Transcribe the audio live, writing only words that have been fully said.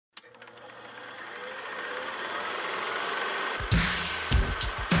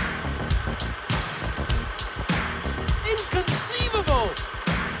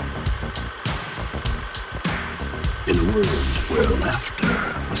world where laughter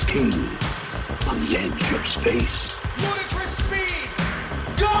was king, on the edge of space. Ludicrous speed!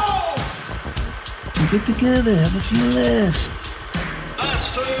 Go! Get together, have a few laughs.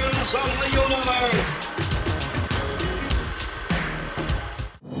 Masters of the Universe!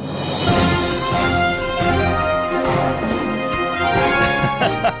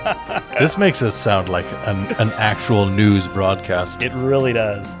 This makes us sound like an actual news broadcast. It really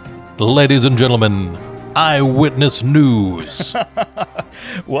does. Ladies and gentlemen, Eyewitness News.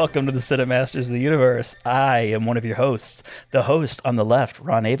 Welcome to the Cinemasters of the Universe. I am one of your hosts. The host on the left,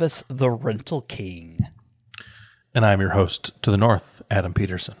 Ron Avis, the Rental King. And I'm your host to the north, Adam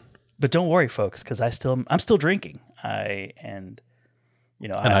Peterson. But don't worry, folks, because I'm still drinking. I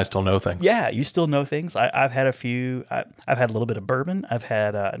still know things. Yeah, you still know things. I've had a few. I've had a little bit of bourbon. I've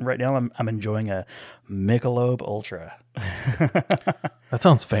had, and right now I'm enjoying a Michelob Ultra. That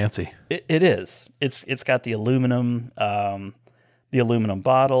sounds fancy. It is. It's got the aluminum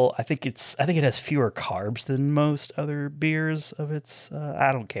bottle. I think it has fewer carbs than most other beers of its.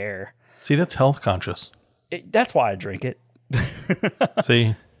 I don't care. See, that's health conscious. That's why I drink it.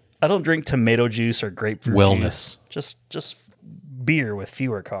 See, I don't drink tomato juice or grapefruit wellness. Juice. Just beer with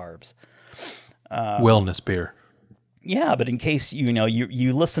fewer carbs. Wellness beer. Yeah, but in case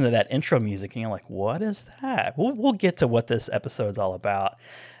you listen to that intro music and you're like, what is that? We'll get to what this episode's all about.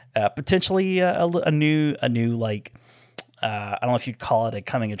 Potentially a new like I don't know if you'd call it a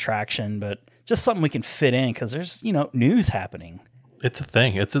coming attraction, but just something we can fit in because there's news happening. It's a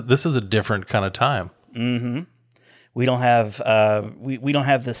thing. This is a different kind of time. Mm-hmm. We don't have we don't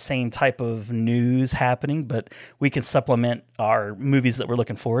have the same type of news happening, but we can supplement our movies that we're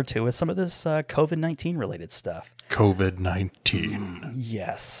looking forward to with some of this COVID-19 related stuff. COVID-19.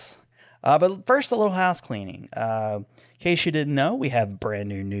 Yes. But first, a little house cleaning. In case you didn't know, we have a brand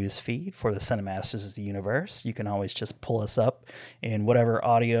new news feed for the Cinemasters of the Universe. You can always just pull us up in whatever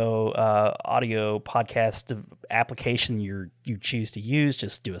audio podcast application you choose to use.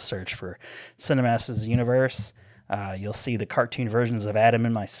 Just do a search for Cinemasters of the Universe. You'll see the cartoon versions of Adam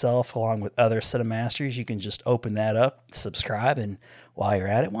and myself along with other Cinemasters. You can just open that up, subscribe, and while you're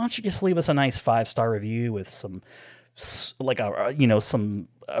at it, why don't you just leave us a nice 5-star review with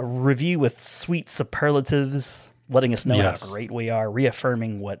a review with sweet superlatives, letting us know how great we are,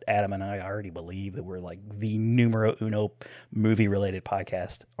 reaffirming what Adam and I already believe, that we're like the numero uno movie-related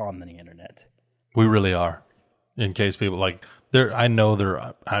podcast on the internet. We really are. In case people like... I know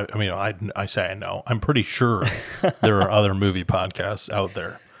there. I say I know. I'm pretty sure there are other movie podcasts out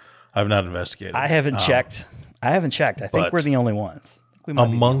there. I've not investigated. I haven't checked. I think we're the only ones.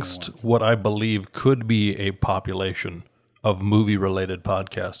 Amongst what I believe could be a population of movie-related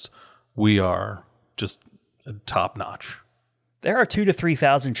podcasts, we are just top notch. There are 2,000 to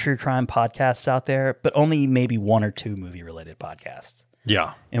 3,000 true crime podcasts out there, but only maybe 1 or 2 movie-related podcasts.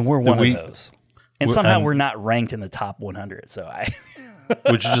 Yeah, and we're one of those. And somehow we're not ranked in the top 100.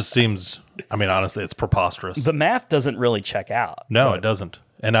 Which just seems, honestly, it's preposterous. The math doesn't really check out. No, it doesn't.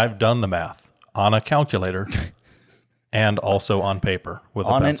 And I've done the math on a calculator and also on paper with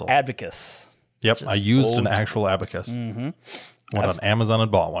a pencil. On an abacus. Yep, I used an actual abacus. Mm-hmm. Went on Amazon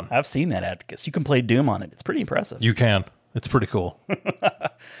and bought one. I've seen that abacus. You can play Doom on it. It's pretty impressive. You can. It's pretty cool.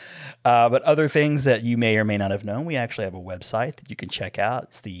 But other things that you may or may not have known, we actually have a website that you can check out.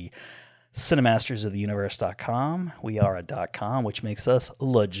 It's the cinemastersoftheuniverse.com. We are a .com, which makes us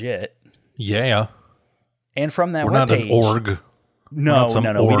legit. Yeah. And from that we're webpage, not an org. No. Org.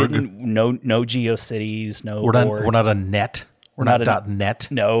 We didn't. No GeoCities. No. We're not a net. We're not .net.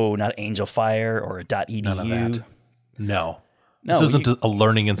 No, not AngelFire or a .edu. None of that. No. This isn't a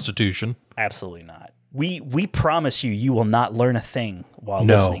learning institution. Absolutely not. We promise you will not learn a thing while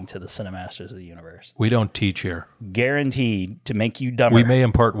listening to the Cinemasters of the Universe. We don't teach here. Guaranteed to make you dumber. We may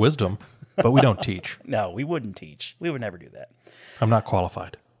impart wisdom, but we don't teach. No, we wouldn't teach. We would never do that. I'm not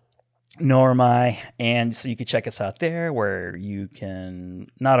qualified. Nor am I. And so you can check us out there where you can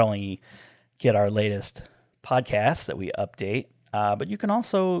not only get our latest podcasts that we update, but you can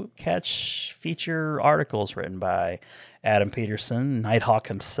also catch feature articles written by Adam Peterson, Nighthawk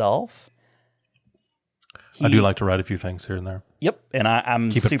himself. I do like to write a few things here and there. Yep, and I'm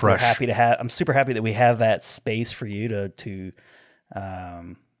super happy to have. I'm super happy that we have that space for you to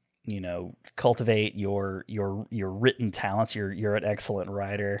cultivate your written talents. You're an excellent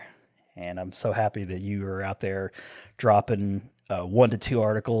writer, and I'm so happy that you are out there dropping 1 to 2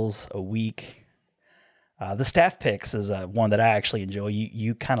 articles a week. The staff picks is one that I actually enjoy.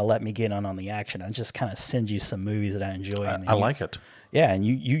 You kind of let me get on the action. I just kind of send you some movies that I enjoy. And I like it. Yeah, and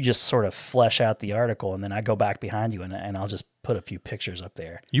you just sort of flesh out the article, and then I go back behind you, and I'll just put a few pictures up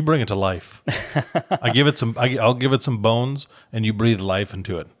there. You bring it to life. I'll give it some bones, and you breathe life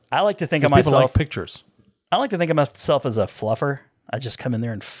into it. I like to think of People like myself. pictures. I like to think of myself as a fluffer. I just come in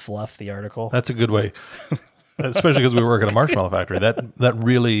there and fluff the article. That's a good way, especially because we work at a marshmallow factory. That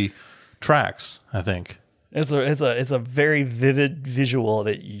really tracks, I think. It's a very vivid visual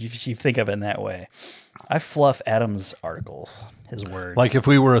that you think of in that way. I fluff Adam's articles, his words. Like if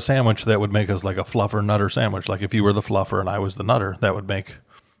we were a sandwich, that would make us like a fluffer nutter sandwich. Like if you were the fluffer and I was the nutter, that would make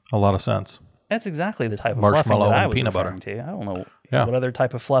a lot of sense. That's exactly the type of Marshmallow fluffing that I and was peanut referring butter. to. I don't know Yeah. what other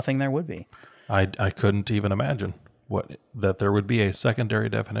type of fluffing there would be. I couldn't even imagine that there would be a secondary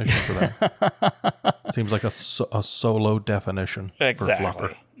definition for that. Seems like a solo definition for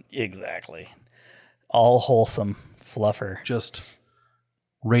fluffer. Exactly. All wholesome fluffer. Just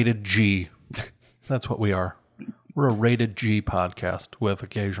rated G. That's what we are. We're a rated G podcast with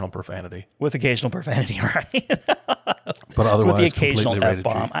occasional profanity. With occasional profanity, right? But otherwise, With the occasional completely rated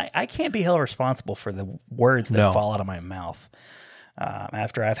F-bomb. G. I can't be held responsible for the words that fall out of my mouth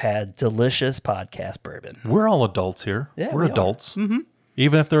after I've had delicious podcast bourbon. We're all adults here. Yeah, we're we are. adults. Mm-hmm.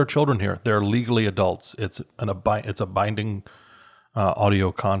 Even if there are children here, they're legally adults. It's a binding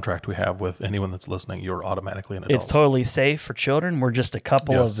audio contract we have with anyone that's listening. You're automatically an adult. It's totally safe for children. We're just a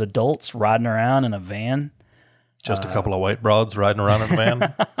couple Yes. of adults riding around in a van, Just a couple of white broads riding around in a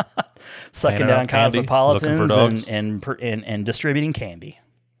van. sucking Handing down out candy, cosmopolitans looking for and distributing candy.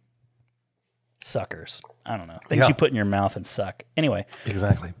 Suckers. I don't know. Things Yeah. you put in your mouth and suck. Anyway,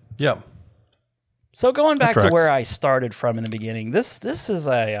 Exactly. Yeah. so going back to tracks. where I started from in the beginning, this is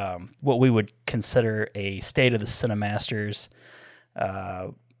a what we would consider a state of the Cinemasters,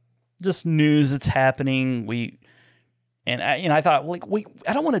 just news that's happening. I thought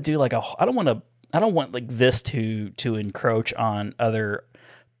I don't want to do like I don't want like this to encroach on other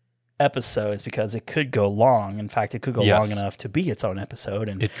episodes because it could go long. In fact, it could go Yes. long enough to be its own episode.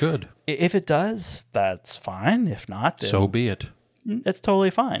 And It could. if it does, that's fine. If not, then So be it. it's totally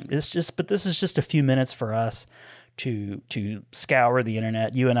fine. But this is just a few minutes for us to scour the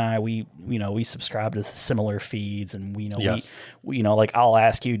internet. You and I, we subscribe to similar feeds, and Yes. we like I'll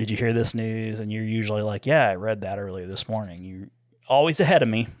ask you, did you hear this news? And you're usually like, yeah, I read that earlier this morning. You're always ahead of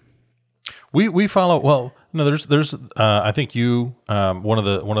me. We follow. Well, no, there's. I think you. One of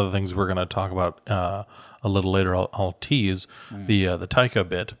the things we're going to talk about a little later. I'll tease the Taika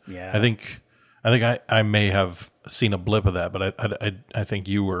bit. Yeah. I think I may have seen a blip of that, but I think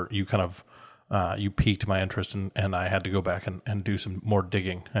you kind of you piqued my interest, and I had to go back and do some more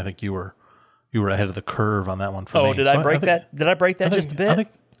digging. I think you were ahead of the curve on that one for me. Oh, did So I break think- that? Did I break that I think- just a bit? I think-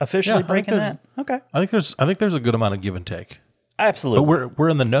 Officially yeah, I think breaking there's- that? Okay, I think there's a good amount of give and take. absolutely. But we're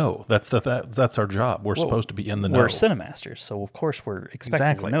in the know. That's our job. We're supposed to be in the know. We're Cinemasters, so of course we're expected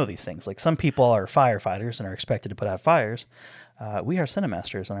Exactly. to know these things. Like some people are firefighters and are expected to put out fires. We are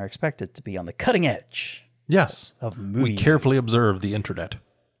Cinemasters and are expected to be on the cutting edge Yes. of movie. We carefully observe the internet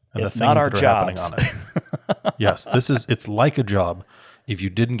and If the not things our that are happening jobs. on it. Yes, it's like a job if you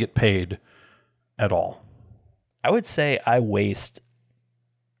didn't get paid at all. I would say I waste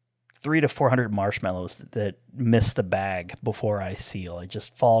 300 to 400 marshmallows that miss the bag before I seal. I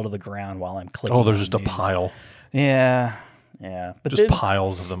just fall to the ground while I'm clicking. Oh, there's on just a news. pile. Yeah. But Just then,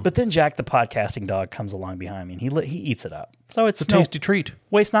 piles of them. But then Jack the podcasting dog comes along behind me and he eats it up. So it's It's a tasty treat.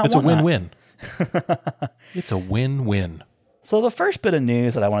 waste not It's a want not. win-win. It's a win-win. So the first bit of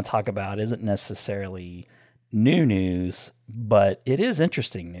news that I want to talk about isn't necessarily new news, but it is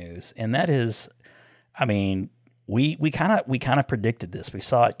interesting news, and that is, I mean, we kind of predicted this. We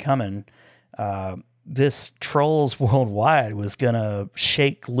saw it coming. This Trolls Worldwide was gonna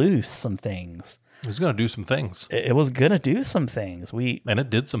shake loose some things. It was going to do some things, It was gonna do some things. and it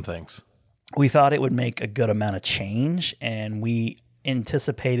did some things. We thought it would make a good amount of change, and we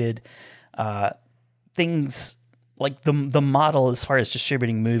anticipated things like the model as far as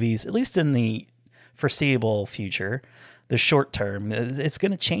distributing movies, at least in the foreseeable future, the short term, it's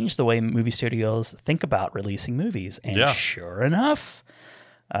going to change the way movie studios think about releasing movies. And Yeah. sure enough,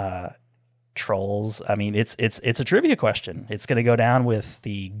 Trolls. I mean, it's a trivia question. It's going to go down with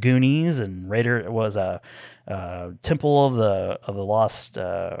the Goonies and Raider was a Temple of the Lost.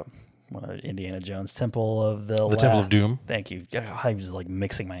 Indiana Jones, Temple of the Temple of Doom. Thank you. I was like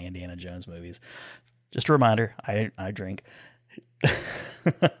mixing my Indiana Jones movies. Just a reminder, I drink.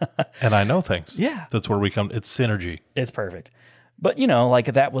 And I know things. Yeah. That's where we come. It's synergy. It's perfect. But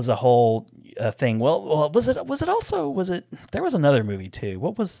like that was a whole thing. Well, was it? There was another movie too.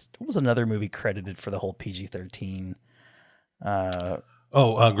 What was another movie credited for the whole PG-13?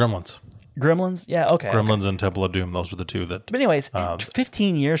 Gremlins. Gremlins? Yeah, okay. Gremlins and Temple of Doom. Those are the two that. But anyways,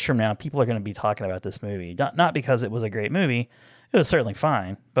 15 years from now, people are going to be talking about this movie. Not because it was a great movie. It was certainly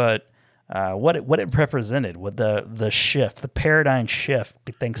fine, but what it represented, what the shift, the paradigm shift,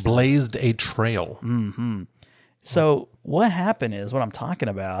 thanks to blazed a trail. Mm-hmm. So what happened is, what I'm talking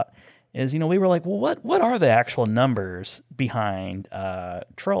about is, we were like, well, what are the actual numbers behind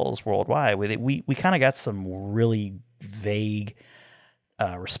Trolls worldwide? We kind of got some really vague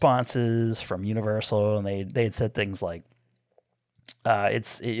responses from Universal, and they had said things like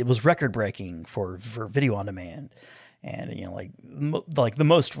it was record breaking for video on demand, and like the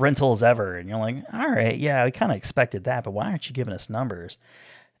most rentals ever, and you're like, all right, yeah, we kind of expected that, but why aren't you giving us numbers?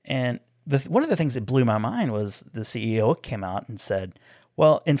 And one of the things that blew my mind was the CEO came out and said,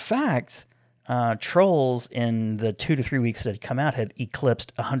 well, in fact, Trolls in the 2 to 3 weeks that had come out had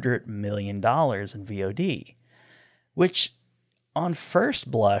eclipsed $100 million in VOD, which on first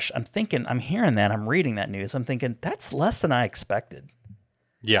blush, I'm hearing that, I'm reading that news, I'm thinking that's less than I expected.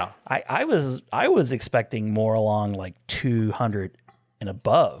 Yeah. I was expecting more along like 200 and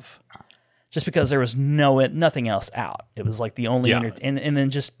above, just because there was nothing else out. It was like the only, and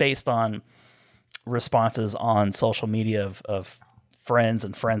then just based on responses on social media of friends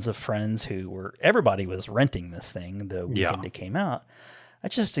and friends of friends everybody was renting this thing the weekend it came out. I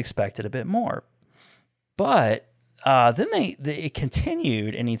just expected a bit more. But then it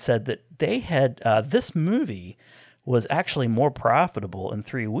continued, and he said that they had this movie was actually more profitable in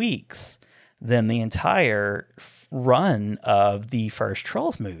 3 weeks than the entire run of the first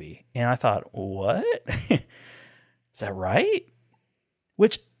Trolls movie. And I thought, what? Is that right?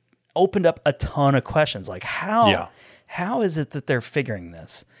 Which opened up a ton of questions, like how is it that they're figuring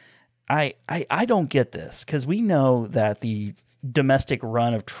this? I don't get this, because we know that the domestic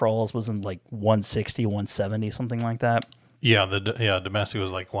run of Trolls was in like 160, 170, something like that. Yeah, domestic was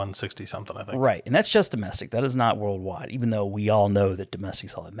like 160 something, I think. Right, and that's just domestic. That is not worldwide, even though we all know that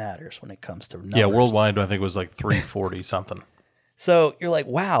domestic's all that matters when it comes to numbers. Yeah, worldwide I think it was like 340 something. So you're like,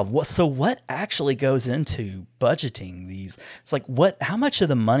 wow, what actually goes into budgeting these? It's like, how much of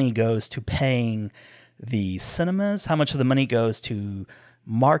the money goes to paying the cinemas? How much of the money goes to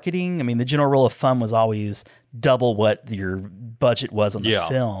marketing? I mean, the general rule of thumb was always double what your budget was on the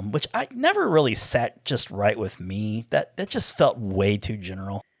film, which I never really sat just right with me. That just felt way too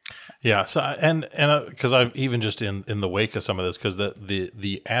general. Yeah, so and because I've even just in the wake of some of this, because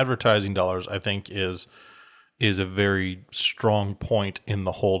the advertising dollars I think is a very strong point in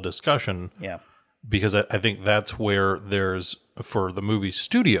the whole discussion. Yeah, because I think that's where there's, for the movie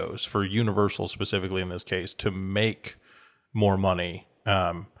studios, for Universal specifically in this case, to make more money,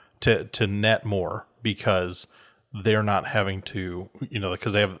 to net more, because they're not having to,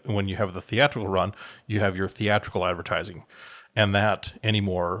 because when you have the theatrical run, you have your theatrical advertising, and that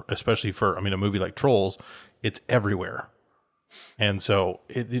anymore, especially for, a movie like Trolls, it's everywhere. And so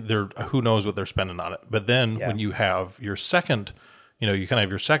who knows what they're spending on it. But then when you have your second, you kind of have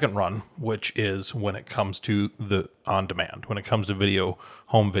your second run, which is when it comes to the on demand, when it comes to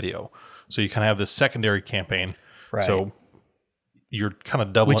home video. So you kind of have this secondary campaign. Right. So you're kind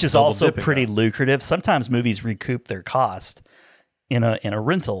of double, which is also pretty lucrative. Sometimes movies recoup their cost in a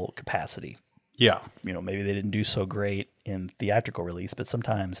rental capacity. Yeah. Maybe they didn't do so great in theatrical release, but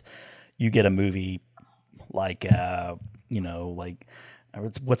sometimes you get a movie like,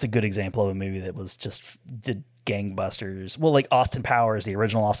 what's a good example of a movie that was did gangbusters? Well, like Austin Powers, the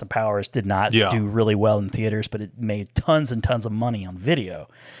original Austin Powers did not do really well in theaters, but it made tons and tons of money on video.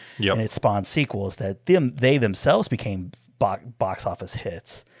 Yep. And it spawned sequels that they themselves became box office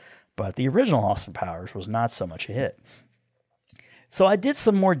hits. But the original Austin Powers was not so much a hit. So I did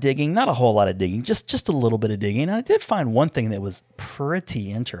some more digging, not a whole lot of digging, just a little bit of digging. And I did find one thing that was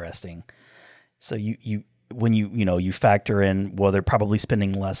pretty interesting. So when you factor in, well, they're probably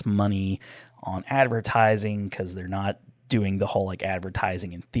spending less money on advertising because they're not doing the whole like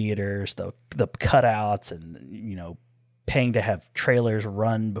advertising in theaters, the cutouts, and paying to have trailers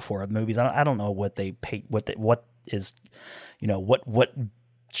run before movies. I don't know what they pay, what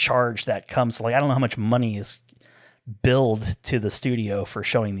charge that comes to. Like, I don't know how much money is billed to the studio for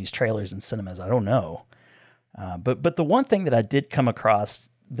showing these trailers in cinemas. I don't know. But the one thing that I did come across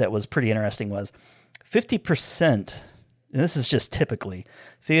that was pretty interesting was 50%, and this is just typically,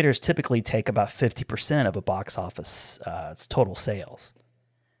 theaters typically take about 50% of a box office total sales.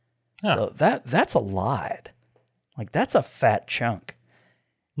 Huh. So that's a lot. Like, that's a fat chunk.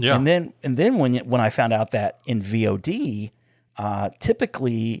 Yeah. And then when I found out that in VOD,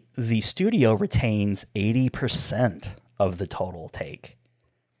 typically the studio retains 80% of the total take.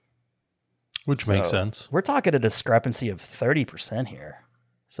 Which makes sense. We're talking a discrepancy of 30% here.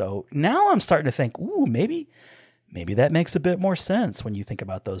 So now I'm starting to think, ooh, maybe that makes a bit more sense when you think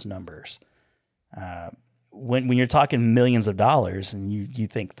about those numbers. When you're talking millions of dollars and you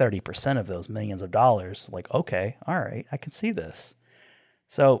think 30% of those millions of dollars, like, okay, all right, I can see this.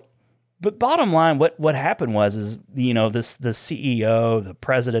 So, but bottom line, what happened was the CEO, the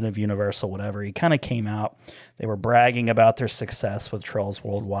president of Universal, whatever, he kind of came out. They were bragging about their success with Trolls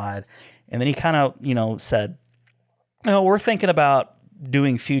Worldwide. And then he kind of, said, we're thinking about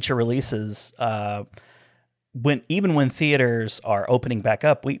doing future releases. When theaters are opening back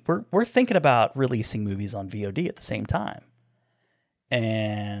up, we're thinking about releasing movies on VOD at the same time.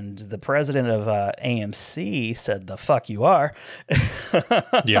 And the president of AMC said, "The fuck you are."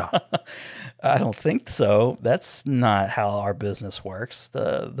 Yeah. I don't think so. That's not how our business works.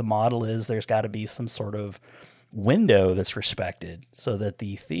 The model is there's got to be some sort of window that's respected so that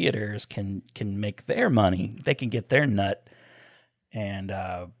the theaters can make their money. They can get their nut. And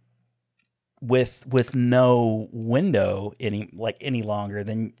with no window any longer,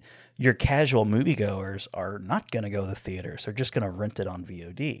 then your casual moviegoers are not going to go to the theaters. They're just going to rent it on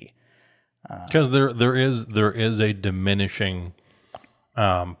VOD. Because there is a diminishing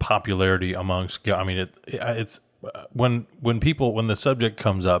popularity amongst. I mean, it's when the subject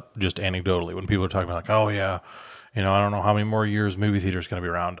comes up just anecdotally, when people are talking about like, oh yeah, I don't know how many more years movie theater's going to be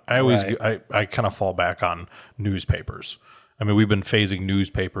around. I kind of fall back on newspapers. I mean, we've been phasing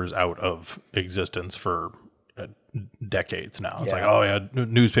newspapers out of existence for decades now. It's like, oh yeah,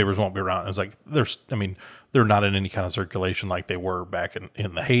 newspapers won't be around. It's like they're not in any kind of circulation like they were back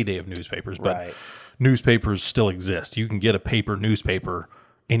in the heyday of newspapers, but newspapers still exist. You can get a paper newspaper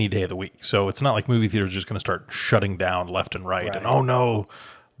any day of the week. So it's not like movie theaters are just going to start shutting down left and right. And oh no,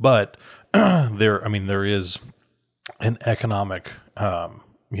 but there is an economic, a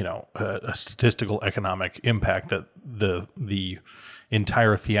statistical economic impact that the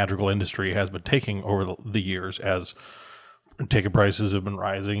entire theatrical industry has been taking over the years as ticket prices have been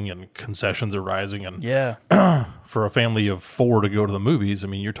rising and concessions are rising. And for a family of 4 to go to the movies,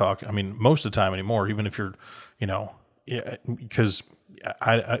 you're talking, most of the time anymore, even if you're, because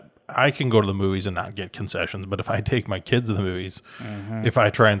I can go to the movies and not get concessions, but if I take my kids to the movies, if I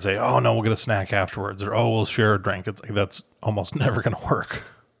try and say, oh no, we'll get a snack afterwards, or oh, we'll share a drink, it's like, that's almost never going to work.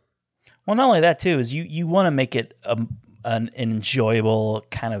 Well, not only that too, is you want to make it an enjoyable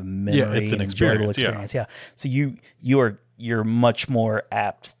kind of memory, it's an enjoyable experience. Yeah. So you're much more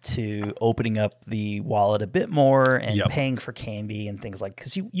apt to opening up the wallet a bit more and paying for candy and things like,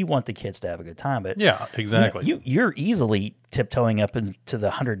 because you want the kids to have a good time. But yeah, exactly. You're easily tiptoeing up into the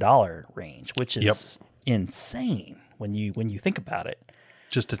 $100 range, which is insane when you think about it.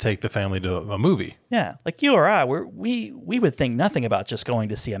 Just to take the family to a movie. Yeah, like you or I, we would think nothing about just going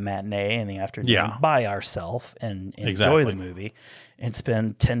to see a matinee in the afternoon by ourselves and enjoy the movie and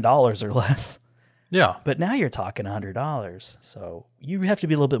spend $10 or less. Yeah. But now you're talking $100. So you have to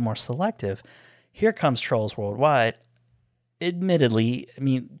be a little bit more selective. Here comes Trolls Worldwide. Admittedly,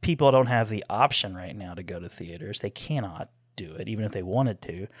 people don't have the option right now to go to theaters. They cannot do it, even if they wanted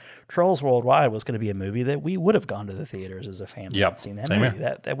to. Trolls Worldwide was going to be a movie that we would have gone to the theaters as a family and seen that movie.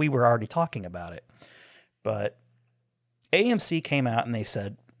 That we were already talking about it. But AMC came out and they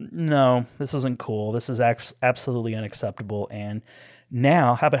said, no, this isn't cool. This is absolutely unacceptable. And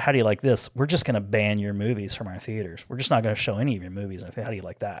now, how do you like this? We're just going to ban your movies from our theaters. We're just not going to show any of your movies. How do you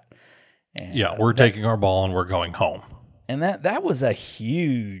like that? And, we're taking our ball and we're going home. And that was a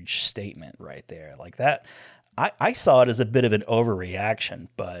huge statement right there. Like that, I saw it as a bit of an overreaction,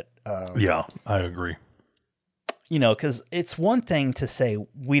 but I agree. Because it's one thing to say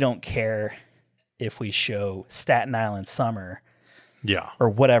we don't care if we show Staten Island Summer, or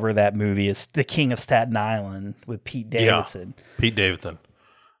whatever that movie is, The King of Staten Island with Pete Davidson. Pete Davidson,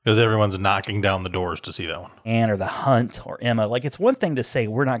 because everyone's knocking down the doors to see that one. Anne or The Hunt or Emma. Like, it's one thing to say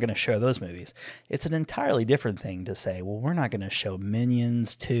we're not going to show those movies. It's an entirely different thing to say, well, we're not going to show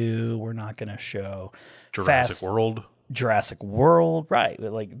Minions 2. We're not going to show Jurassic World, right?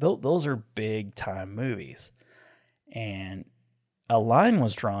 Like those are big time movies, and a line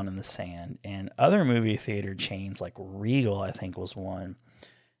was drawn in the sand. And other movie theater chains like Regal, I think, was one.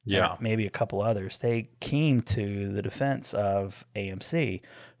 Maybe a couple others. They came to the defense of AMC,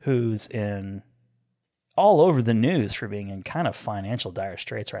 who's in all over the news for being in kind of financial dire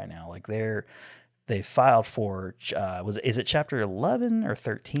straits right now. Like they filed for is it chapter 11 or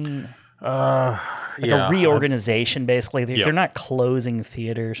 13? A reorganization, basically. Yep. They're not closing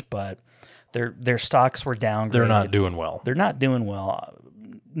theaters, but their stocks were downgraded. They're not doing well. They're not doing well.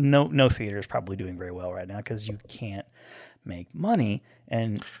 No theater is probably doing very well right now because you can't make money.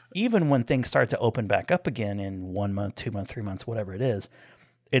 And even when things start to open back up again in 1 month, 2 months, 3 months, whatever it is,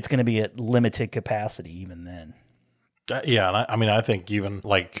 it's going to be at limited capacity even then. Yeah, and I think even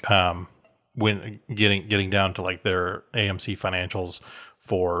like when getting down to like their AMC financials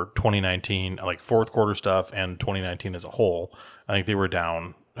for 2019, like fourth quarter stuff and 2019 as a whole, I think they were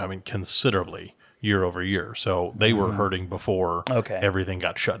down, considerably year over year. So they were hurting before everything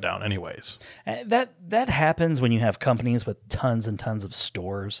got shut down anyways. That happens when you have companies with tons and tons of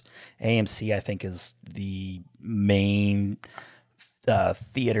stores. AMC, I think, is the main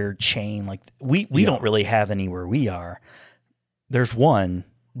theater chain. Like we don't really have any where we are. There's one,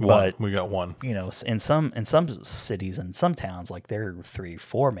 but we got one. In some cities and some towns, like there are 3,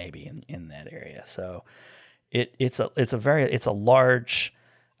 4 maybe in that area. So it's a large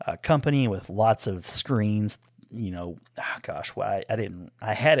company with lots of screens.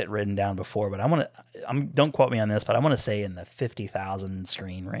 I had it written down before, but don't quote me on this, but I want to say in the 50,000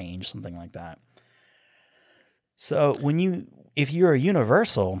 screen range, something like that. So if you're a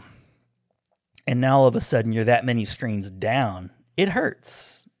Universal and now all of a sudden you're that many screens down, it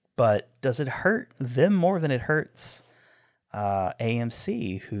hurts. But does it hurt them more than it hurts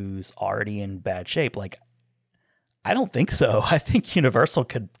AMC, who's already in bad shape? Like, I don't think so. I think Universal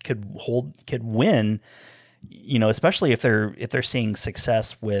could win, especially if they're seeing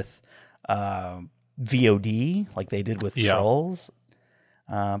success with VOD like they did with Trolls.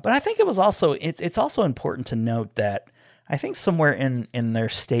 But I think it's also important to note that I think somewhere in their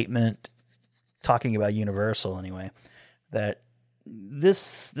statement talking about Universal anyway, that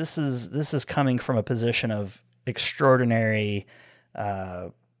this is coming from a position of extraordinary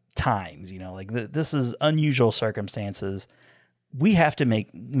times, this is unusual circumstances. We have to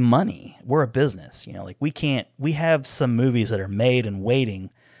make money. We're a business, we have some movies that are made and waiting.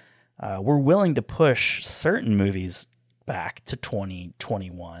 We're willing to push certain movies back to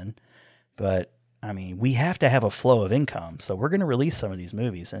 2021, but we have to have a flow of income. So we're going to release some of these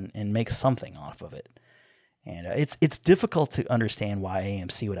movies and make something off of it. And it's difficult to understand why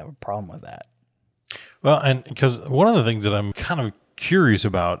AMC would have a problem with that. Well, and because one of the things that I'm kind of curious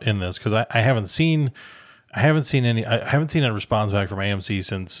about in this, because I haven't seen a response back from AMC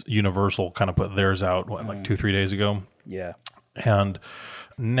since Universal kind of put theirs out like 2-3 days ago. Yeah. And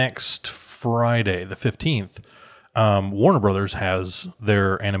next Friday, the 15th, Warner Brothers has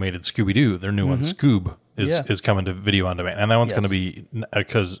their animated Scooby-Doo, their new one, Scoob, is coming to video on demand. And that one's going to be,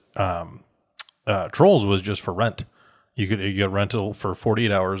 because Trolls was just for rent. You get rental for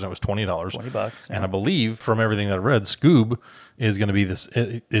 48 hours, and it was $20. $20. Yeah. And I believe from everything that I read, Scoob is going to be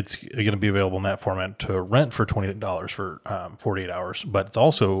it's going to be available in that format to rent for $20 for 48 hours. But it's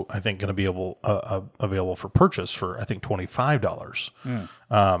also, I think, going to be available for purchase for, I think, $25. So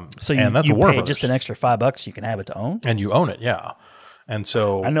that's you a Warner pay Brothers. just an extra $5, you can have it to own? And you own it, yeah. And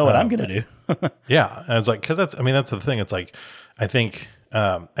so I know what I'm going to do. yeah. And it's like, because that's the thing. It's like, I think,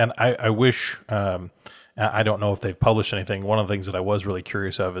 and I wish, I don't know if they've published anything. One of the things that I was really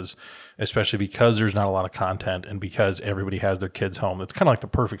curious of is, especially because there's not a lot of content and because everybody has their kids home, it's kind of like the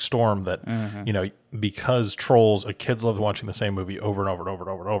perfect storm that, because Trolls, kids love watching the same movie over and over and over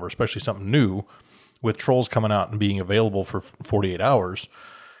and over and over, especially something new. With Trolls coming out and being available for 48 hours,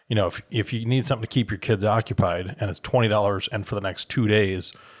 if you need something to keep your kids occupied and it's $20 and for the next 2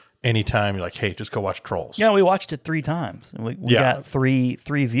 days, anytime you're like, hey, just go watch Trolls. Yeah, we watched it 3 times. We got three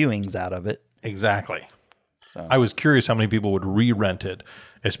viewings out of it. Exactly. So. I was curious how many people would re-rent it,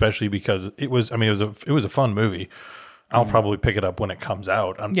 especially because it was a fun movie. I'll probably pick it up when it comes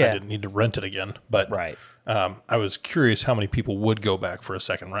out. I didn't need to rent it again, but right. I was curious how many people would go back for a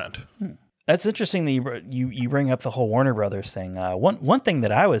second rent. That's interesting that you bring up the whole Warner Brothers thing. One thing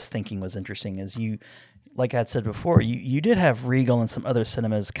that I was thinking was interesting is like I'd said before, you did have Regal and some other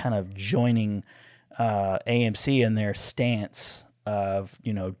cinemas kind of joining AMC in their stance of,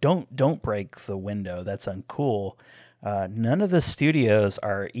 don't break the window. That's uncool. None of the studios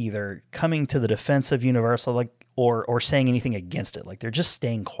are either coming to the defense of Universal or saying anything against it. Like they're just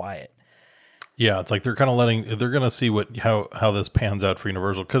staying quiet. Yeah, it's like they're kind of they're going to see how this pans out for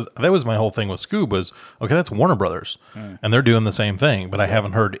Universal. Because that was my whole thing with Scoob was, okay, that's Warner Brothers. And they're doing the same thing. But I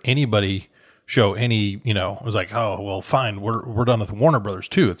haven't heard anybody show any, it was like, oh, well, fine, we're done with Warner Brothers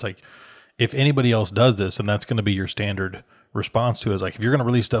too. It's like, if anybody else does this, and that's going to be your standard response to it, is like, if you're going to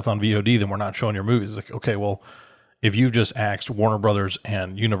release stuff on VOD, then we're not showing your movies. It's like, okay, well, if you just asked Warner Brothers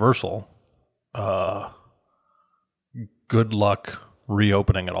and Universal, good luck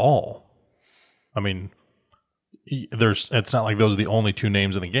reopening at all. I mean, it's not like those are the only two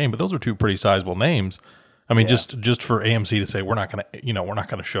names in the game, but those are two pretty sizable names. I mean, just for AMC to say we're not going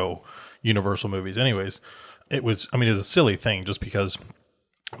to show Universal movies anyways. It was a silly thing just because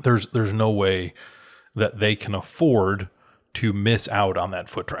there's no way that they can afford to miss out on that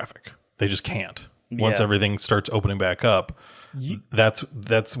foot traffic. They just can't. Once everything starts opening back up,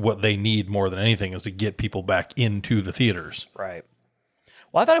 that's what they need more than anything, is to get people back into the theaters. Right.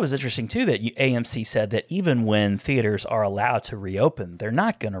 Well, I thought it was interesting, too, that AMC said that even when theaters are allowed to reopen, they're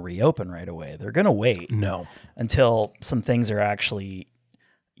not going to reopen right away. They're going to wait until some things are actually,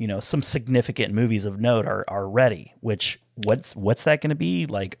 some significant movies of note are ready, which what's that going to be,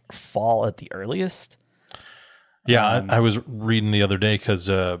 like fall at the earliest? Yeah, I was reading the other day because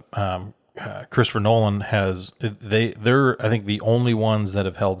Christopher Nolan they're I think the only ones that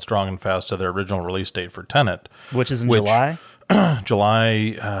have held strong and fast to their original release date for Tenet. Which is in July?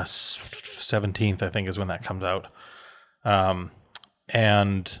 July 17th, I think, is when that comes out.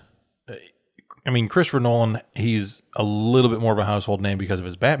 And I mean, Christopher Nolan, he's a little bit more of a household name because of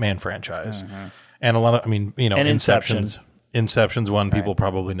his Batman franchise. Mm-hmm. And a lot of, and Inception's one people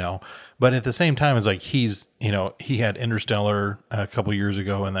probably know. But at the same time, it's like he had Interstellar a couple years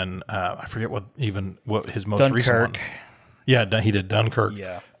ago, and then I forget what his most recent one. Yeah, he did Dunkirk.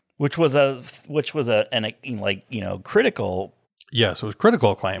 Yeah. Which was a critical. Yes, it was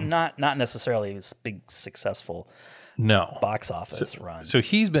critical acclaim. Not necessarily this big successful box office run. So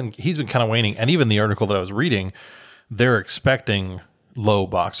he's been kind of waning, and even the article that I was reading, they're expecting low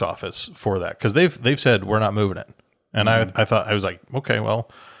box office for that because they've said we're not moving it. And I thought, I was like, okay, well,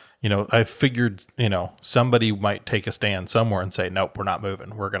 I figured, somebody might take a stand somewhere and say, nope, we're not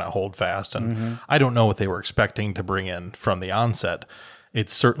moving. We're going to hold fast. And I don't know what they were expecting to bring in from the onset.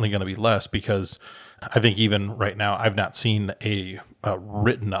 It's certainly going to be less because I think even right now, I've not seen a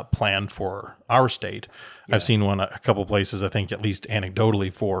written up plan for our state. Yeah. I've seen one a couple places, I think at least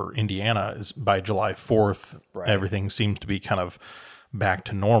anecdotally for Indiana is by July 4th, everything seems to be kind of back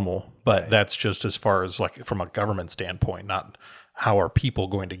to normal. But that's just as far as like from a government standpoint, not how are people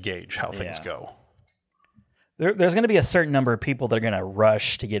going to gauge how things go. There's going to be a certain number of people that are going to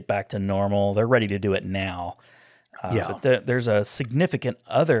rush to get back to normal. They're ready to do it now. But there's a significant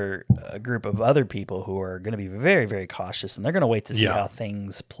other group of other people who are going to be very, very cautious, and they're going to wait to see how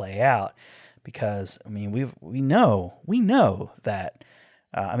things play out. Because I mean, we know that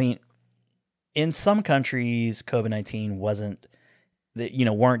in some countries, COVID-19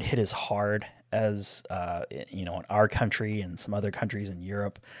 weren't hit as hard as in our country and some other countries in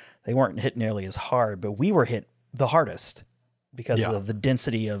Europe. They weren't hit nearly as hard, but we were hit the hardest because of the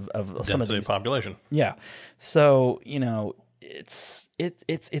density of some of these population. Yeah. So, it's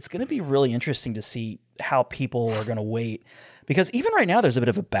going to be really interesting to see how people are going to wait, because even right now there's a bit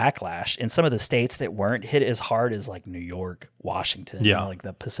of a backlash in some of the states that weren't hit as hard as like New York, Washington, like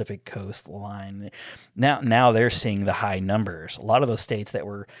the Pacific Coast line. Now they're seeing the high numbers. A lot of those states that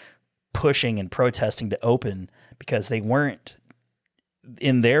were pushing and protesting to open because they weren't,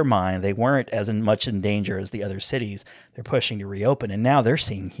 in their mind, they weren't as much in danger as the other cities. They're pushing to reopen, and now they're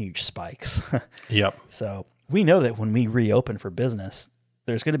seeing huge spikes. Yep. So we know that when we reopen for business,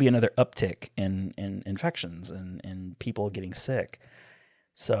 there's going to be another uptick in infections and people getting sick.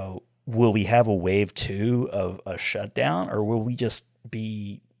 So will we have a wave 2 of a shutdown, or will we just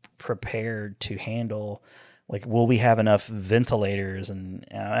be prepared to handle, like, will we have enough ventilators? And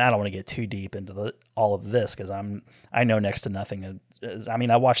I don't want to get too deep into all of this because I know next to nothing.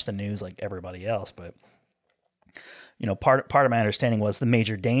 I watch the news like everybody else, but part of my understanding was the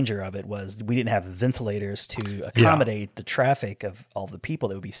major danger of it was we didn't have ventilators to accommodate the traffic of all the people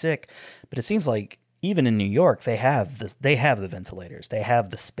that would be sick. But it seems like even in New York, they have the ventilators, they have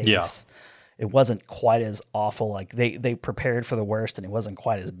the space. Yeah. It wasn't quite as awful. Like they prepared for the worst, and it wasn't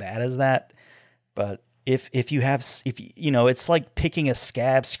quite as bad as that. But if it's like picking a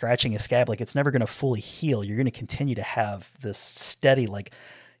scab, scratching a scab, like it's never going to fully heal. You're going to continue to have this steady, like,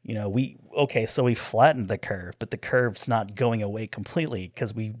 so we flattened the curve, but the curve's not going away completely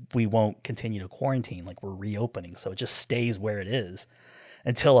because we won't continue to quarantine. Like, we're reopening. So it just stays where it is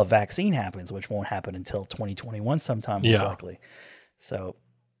until a vaccine happens, which won't happen until 2021 sometime, most likely. So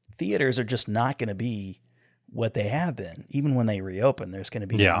theaters are just not going to be what they have been. Even when they reopen, there's going to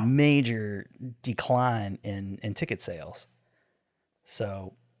be a major decline in ticket sales.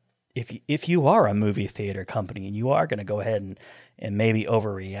 So if you are a movie theater company and you are going to go ahead and maybe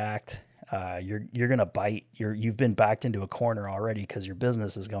overreact, you're going to bite. You've been backed into a corner already because your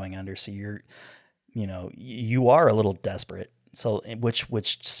business is going under. So you are a little desperate. So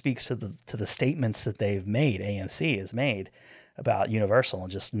which speaks to the statements that they've made. AMC has made about Universal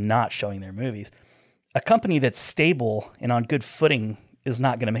and just not showing their movies. a company that's stable and on good footing is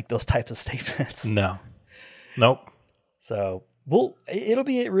not going to make those types of statements. No. Nope. So it'll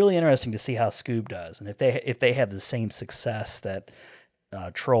be really interesting to see how Scoob does, and if they have the same success that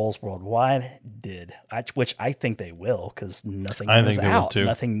Trolls Worldwide did, which I think they will, because nothing is out.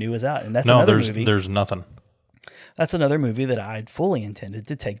 Nothing new is out, and that's another movie. There's nothing. That's another movie that I'd fully intended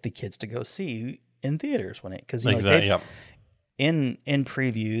to take the kids to go see in theaters because in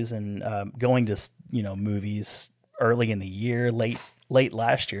previews and going to movies early in the year, late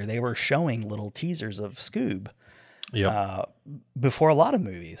last year, they were showing little teasers of Scoob. Before a lot of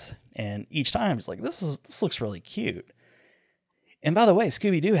movies, and each time it's like this looks really cute. And by the way,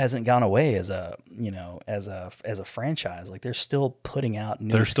 Scooby-Doo hasn't gone away as a franchise. Like they're still putting out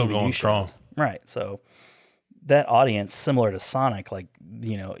new. They're still going strong, right? So that audience, similar to Sonic,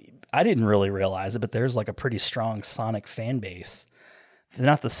 I didn't really realize it, but there's like a pretty strong Sonic fan base. They're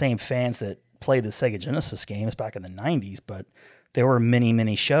not the same fans that played the Sega Genesis games back in the 90s, but there were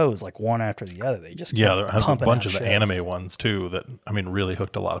many shows, like one after the other. They just there has a bunch of the anime ones too that really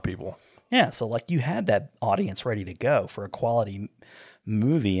hooked a lot of people. Yeah, so like you had that audience ready to go for a quality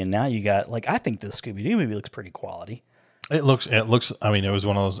movie, and now you got I think the Scooby-Doo movie looks pretty quality. It looks. It was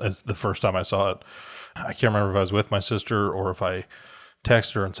one of those. As the first time I saw it, I can't remember if I was with my sister or if I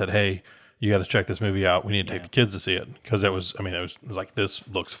texted her and said, "Hey, you got to check this movie out. We need to take the kids to see it," because it was like, this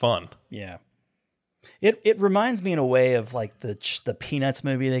looks fun. Yeah. It reminds me in a way of like the Peanuts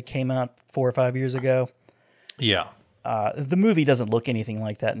movie that came out 4 or 5 years ago. Yeah. The movie doesn't look anything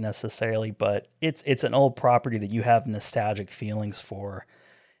like that necessarily, but it's an old property that you have nostalgic feelings for,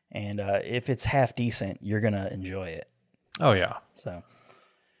 and if it's half decent, you're gonna enjoy it. Oh yeah. So.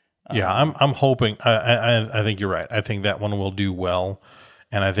 I'm hoping. I think you're right. I think that one will do well,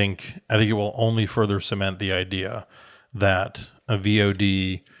 and I think it will only further cement the idea that a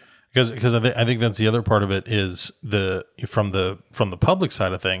VOD. Because I think that's the other part of it is from the public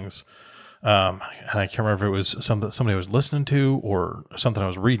side of things, and I can't remember if it was somebody I was listening to or something I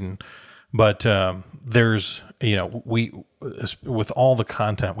was reading, but there's we with all the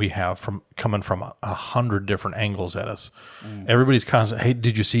content we have coming from 100 different angles at us, everybody's constant. Hey,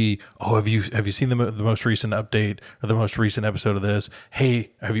 did you see? Oh, have you seen the most recent update or the most recent episode of this?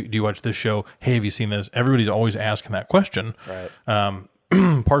 Hey, do you watch this show? Hey, have you seen this? Everybody's always asking that question. Right.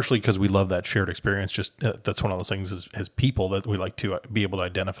 Partially because we love that shared experience. Just that's one of those things as people that we like to be able to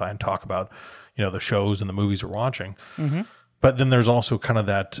identify and talk about, the shows and the movies we're watching. Mm-hmm. But then there's also kind of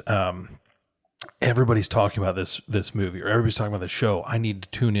that everybody's talking about this movie or everybody's talking about this show. I need to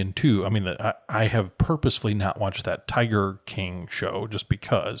tune in too. I mean, I have purposefully not watched that Tiger King show just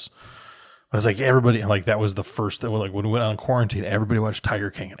because. But it's like everybody, like that was the first, like when we went on quarantine, everybody watched Tiger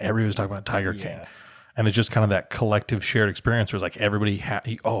King and everybody was talking about Tiger King. And it's just kind of that collective shared experience where it's like everybody's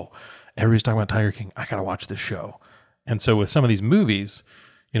talking about Tiger King. I got to watch this show. And so with some of these movies,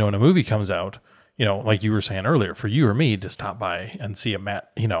 when a movie comes out, like you were saying earlier, for you or me to stop by and see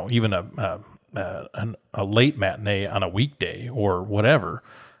even a late matinee on a weekday or whatever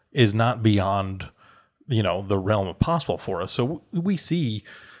is not beyond, the realm of possible for us. So we see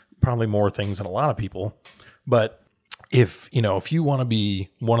probably more things than a lot of people. But if you want to be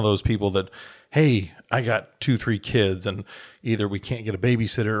one of those people that, hey, I got 2-3 kids and either we can't get a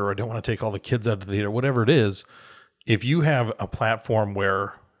babysitter or I don't want to take all the kids out to the theater, whatever it is, if you have a platform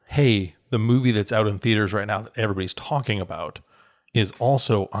where, hey, the movie that's out in theaters right now that everybody's talking about is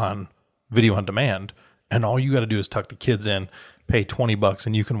also on video on demand, and all you got to do is tuck the kids in, pay $20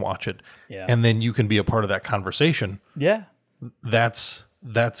 and you can watch it. Yeah. And then you can be a part of that conversation. Yeah. That's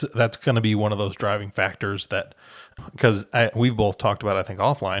going to be one of those driving factors that, because we've both talked about, I think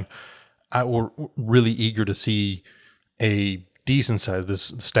offline, we're really eager to see a decent size,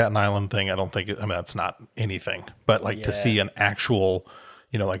 this Staten Island thing. That's not anything, but to see an actual,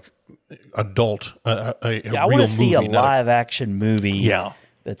 adult, a I real want to see movie, a live action movie. Yeah.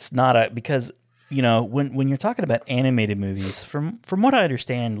 That's not because, when you're talking about animated movies, from what I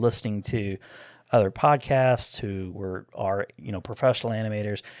understand, listening to other podcasts who are professional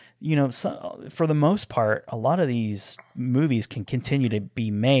animators, for the most part, a lot of these movies can continue to be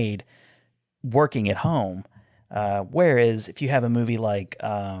made working at home, whereas if you have a movie like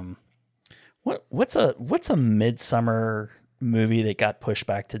what's a midsummer movie that got pushed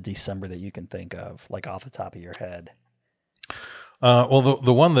back to December that you can think of, like off the top of your head? Well,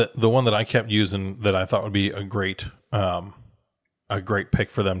 the one that I kept using that I thought would be a great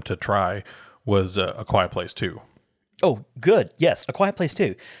pick for them to try was A Quiet Place 2. Oh, good. Yes, A Quiet Place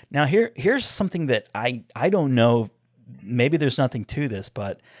 2. Now here's something that I don't know. Maybe there's nothing to this,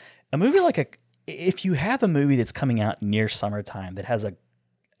 but a movie if you have a movie that's coming out near summertime that has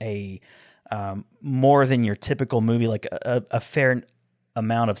a more than your typical movie, like a fair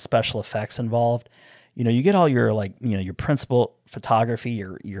amount of special effects involved. You know, you get all your like, you know, your principal photography,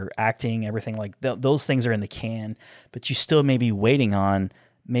 your acting, everything like those things are in the can, but you still may be waiting on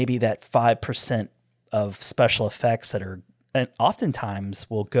maybe that 5% of special effects that are, and oftentimes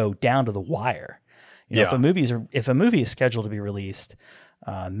will go down to the wire. You know, if a movie is scheduled to be released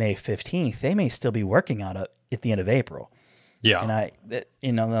May 15th, they may still be working on it at the end of April. Yeah.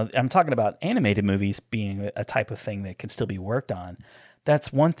 And I'm talking about animated movies being a type of thing that can still be worked on.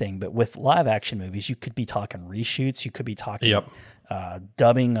 That's one thing, but with live action movies, you could be talking reshoots. You could be talking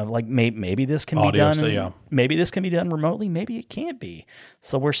dubbing of like maybe this can be done. Maybe this can be done remotely. Maybe it can't be.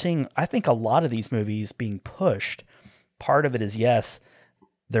 So we're seeing, I think, a lot of these movies being pushed. Part of it is yes,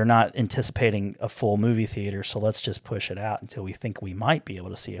 they're not anticipating a full movie theater, so let's just push it out until we think we might be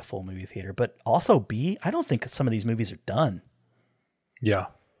able to see a full movie theater. But also, B, I don't think some of these movies are done. Yeah,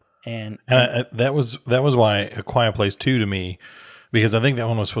 and that was why A Quiet Place 2 to me. Because I think that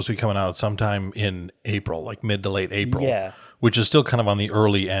one was supposed to be coming out sometime in April, like mid to late April. Yeah. Which is still kind of on the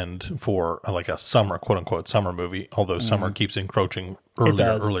early end for like a summer, quote unquote, summer movie. Although summer keeps encroaching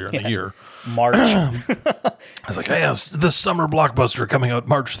earlier in the year. March. I was like, hey, the summer blockbuster coming out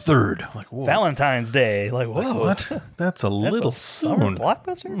March 3rd. I'm like, whoa. Valentine's Day. Like, whoa. Like, what? That's a little summer soon.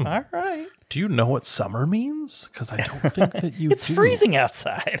 blockbuster? All right. Do you know what summer means? Because I don't think that you It's do. freezing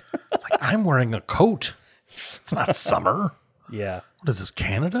outside. It's like, I'm wearing a coat. It's not summer. Yeah. What is this,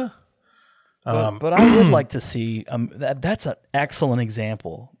 Canada? But I would like to see that's an excellent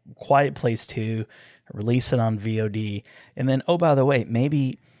example. Quiet Place 2, release it on VOD, and then by the way,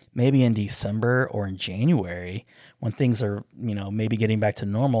 maybe in December or in January when things are maybe getting back to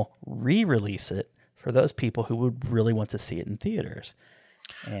normal, re-release it for those people who would really want to see it in theaters.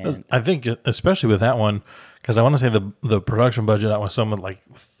 And I think especially with that one, because I want to say the production budget that was something like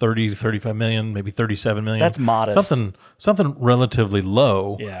 30 to 35 million, maybe 37 million. That's modest. Something relatively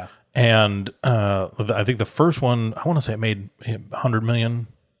low. Yeah. And I think the first one, I want to say it made 100 million,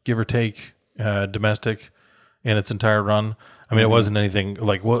 give or take, domestic in its entire run. I mean, it wasn't anything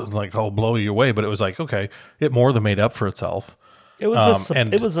like blow you away, but it was like, okay, it more than made up for itself. It was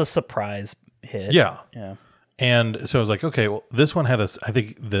it was a surprise hit. Yeah. Yeah. And so I was like, okay, well, this one had I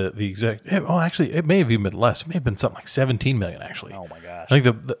think the exact, actually, it may have even been less. It may have been something like 17 million, actually. Oh my gosh. I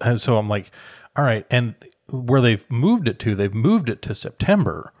think so I'm like, all right. And where they've moved it to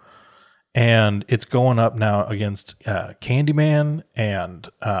September. And it's going up now against Candyman and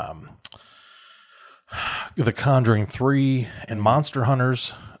The Conjuring 3 and Monster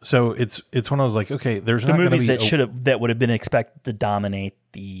Hunters. So it's one of those like, okay, there's the not going to movies be that would have been expected to dominate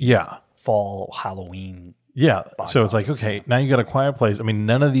the fall Halloween. Yeah. So it's like, office, okay, now you got A Quiet Place. I mean,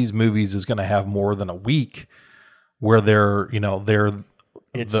 none of these movies is going to have more than a week where they're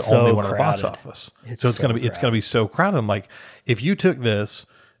It's the so only one at the crowded. box office. It's So it's so going to be so crowded. I'm like, if you took this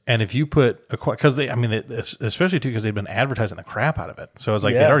and if you put because especially too because they've been advertising the crap out of it. So it's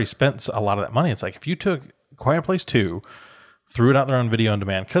like they'd already spent a lot of that money. It's like if you took Quiet Place 2, threw it out there on video on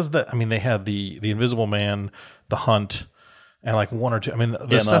demand because they had the Invisible Man, The Hunt. And like one or two, I mean,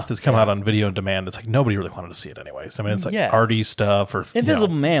 the stuff that's come out on video on demand, it's like nobody really wanted to see it anyways. I mean, it's like arty stuff or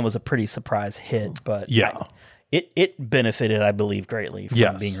Invisible Man was a pretty surprise hit, but it benefited, I believe, greatly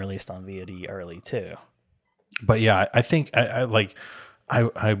from being released on VOD early too. But yeah, I think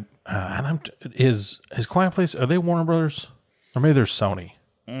is Quiet Place? Are they Warner Brothers or maybe they're Sony?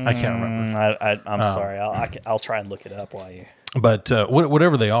 I can't remember. I'm sorry. I'll try and look it up while you. But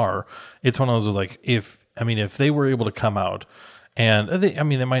whatever they are, it's one of those like if they were able to come out and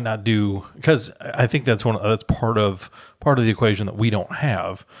they might not do because I think that's part of the equation that we don't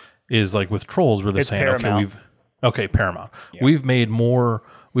have is like with Trolls where they're saying Paramount. Paramount. Yeah. We've made more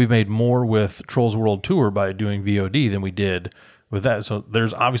with Trolls World Tour by doing VOD than we did with that. So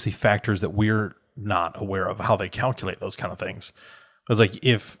there's obviously factors that we're not aware of how they calculate those kind of things. It's like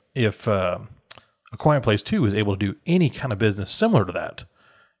if A Quiet Place 2 is able to do any kind of business similar to that,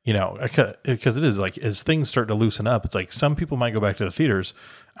 because it is like as things start to loosen up, it's like some people might go back to the theaters.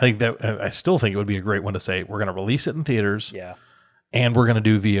 I still think it would be a great one to say we're going to release it in theaters, and we're going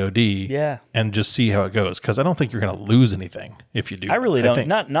to do VOD, and just see how it goes. Because I don't think you're going to lose anything if you do. I really don't.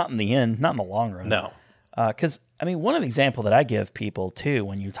 Not in the end. Not in the long run. No. Because one of the example that I give people too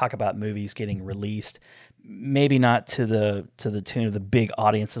when you talk about movies getting released, maybe not to the tune of the big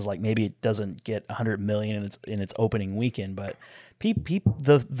audiences, like maybe it doesn't get 100 million in its opening weekend, but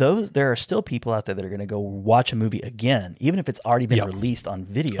there are still people out there that are going to go watch a movie again, even if it's already been released on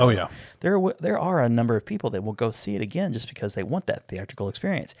video. Oh yeah, there are a number of people that will go see it again just because they want that theatrical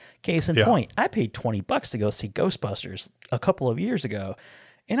experience. Case in point, I paid $20 to go see Ghostbusters a couple of years ago.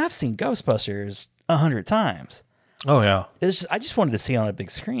 And I've seen Ghostbusters 100 times. Oh yeah. I just wanted to see it on a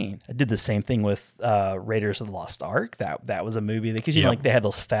big screen. I did the same thing with Raiders of the Lost Ark. That was a movie because like they had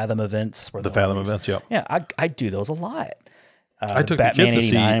those Fathom events. Where the Fathom events, yeah. Yeah, I do those a lot. I took Batman the kids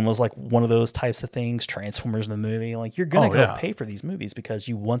to '89 see. was like one of those types of things. Transformers the movie, like you're gonna go pay for these movies because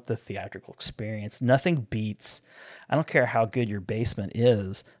you want the theatrical experience. Nothing beats. I don't care how good your basement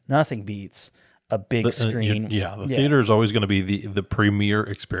is. Nothing beats a big screen. The theater is always going to be the premier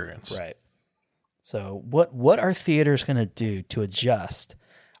experience. Right. So what are theaters going to do to adjust?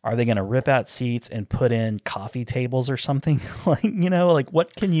 Are they going to rip out seats and put in coffee tables or something? Like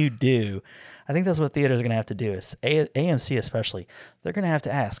what can you do? I think that's what theaters are going to have to do. Is AMC especially, they're going to have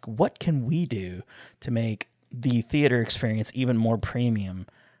to ask, what can we do to make the theater experience even more premium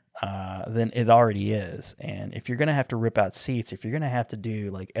than it already is? And if you're going to have to rip out seats, if you're going to have to do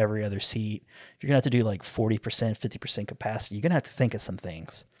like every other seat, if you're going to have to do like 40%, 50% capacity, you're going to have to think of some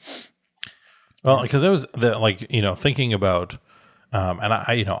things. Well, because I was thinking about, and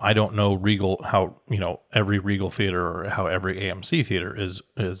I don't know Regal, how every Regal theater or how every AMC theater is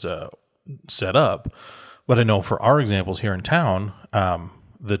set up, but I know for our examples here in town,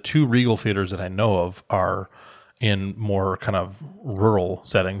 the two Regal theaters that I know of are in more kind of rural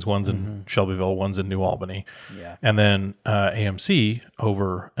settings. One's in Shelbyville, one's in New Albany, and then AMC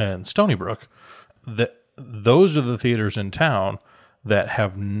over in Stony Brook. Those are the theaters in town that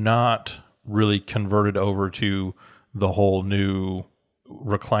have not really converted over to the whole new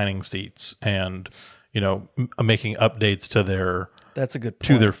reclining seats and making updates to their that's a good point.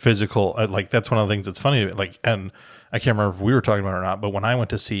 To their physical that's one of the things that's funny and I can't remember if we were talking about it or not, but when I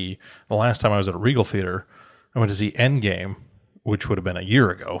went to see the last time I was at a Regal theater, I went to see Endgame, which would have been a year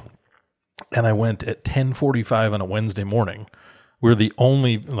ago, and I went at 10:45 on a Wednesday morning. We were the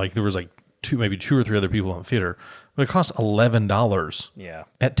only there was maybe two or three other people in the theater, but it cost $11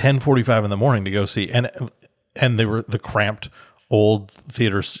 at 10:45 in the morning to go see, and they were the cramped old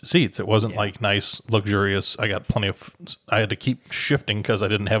theater seats. It wasn't like nice, luxurious. I had to keep shifting because I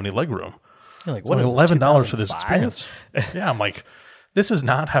didn't have any leg room. You're like, what is $11 for this experience? Yeah, I'm like, this is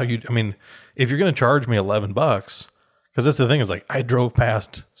not how you. I mean, if you're going to charge me $11, because that's the thing is I drove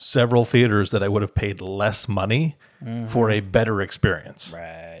past several theaters that I would have paid less money for a better experience.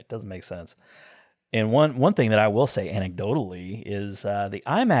 Right, doesn't make sense. And one thing that I will say anecdotally is the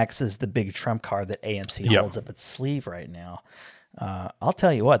IMAX is the big trump card that AMC holds up its sleeve right now. I'll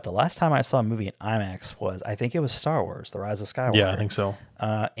tell you what, the last time I saw a movie in IMAX was, I think it was Star Wars, The Rise of Skywalker. Yeah, I think so.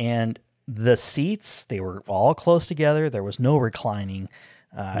 And the seats, they were all close together. There was no reclining.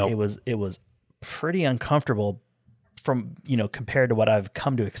 Nope. It was pretty uncomfortable from, compared to what I've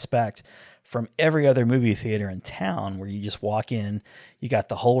come to expect from every other movie theater in town, where you just walk in, you got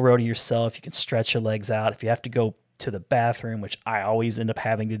the whole row to yourself. You can stretch your legs out. If you have to go to the bathroom, which I always end up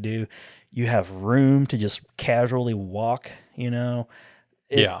having to do, you have room to just casually walk,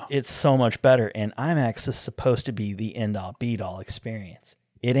 It's so much better. And IMAX is supposed to be the end all be all experience.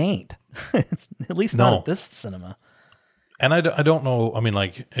 It ain't. It's at least not at this cinema. And I don't know. I mean,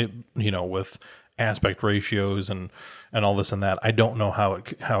 with aspect ratios and all this and that, I don't know how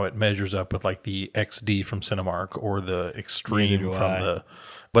it measures up with the XD from Cinemark or the Extreme from the.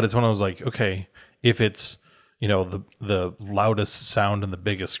 But it's one of those okay, if it's the loudest sound and the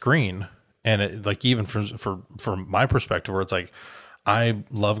biggest screen, and it even from my perspective, where it's I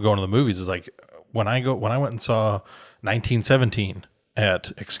love going to the movies. Is when I went and saw 1917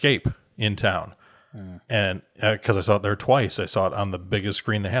 at Escape in town. And because I saw it there twice, I saw it on the biggest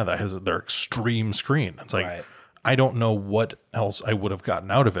screen they had. That has their extreme screen. It's right. I don't know what else I would have gotten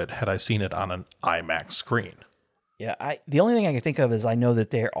out of it had I seen it on an IMAX screen. Yeah, the only thing I can think of is I know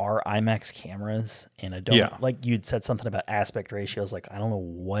that there are IMAX cameras, and I don't you'd said something about aspect ratios. I don't know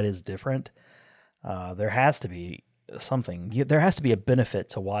what is different. There has to be something. There has to be a benefit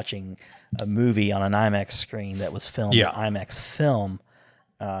to watching a movie on an IMAX screen that was filmed in IMAX film.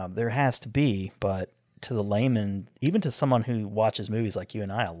 There has to be, but to the layman, even to someone who watches movies like you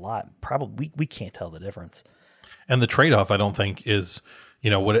and I a lot, probably we can't tell the difference. And the trade-off, I don't think, is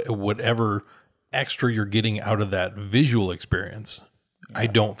whatever extra you're getting out of that visual experience. I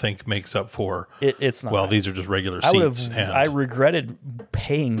don't think makes up for it's not. Well, these are just regular seats. I regretted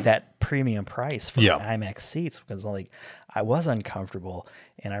paying that premium price for the IMAX seats because I was uncomfortable,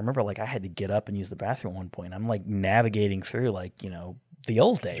 and I remember I had to get up and use the bathroom at one point. I'm navigating through the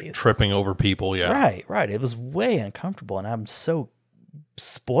old days, tripping over people. Yeah, right. It was way uncomfortable, and I'm so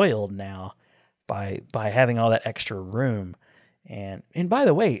spoiled now by having all that extra room. And by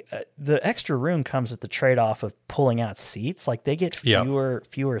the way, the extra room comes at the trade off of pulling out seats. They get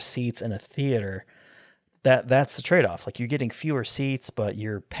fewer seats in a theater that's the trade-off. Like, you're getting fewer seats, but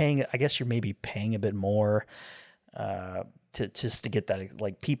you're paying, I guess you're maybe paying a bit more to get that.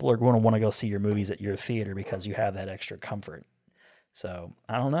 Like, people are going to want to go see your movies at your theater because you have that extra comfort. So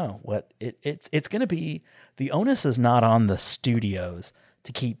I don't know what it's going to be. The onus is not on the studios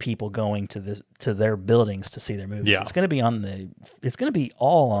to keep people going to their buildings to see their movies. Yeah. It's going to be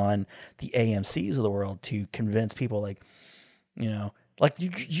all on the AMCs of the world to convince people, like, like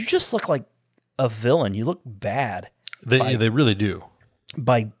you just look like a villain. You look bad. They really do.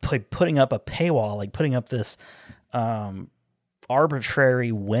 By putting up a paywall, like putting up this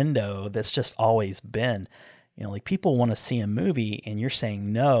arbitrary window that's just always been, like, people want to see a movie and you're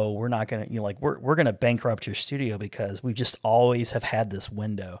saying, no, we're not going to, we're going to bankrupt your studio because we just always have had this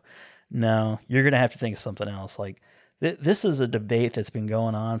window. No, you're going to have to think of something else. Like, this is a debate that's been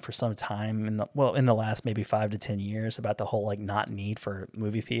going on for some time in the last maybe 5 to 10 years about the whole, like, not need for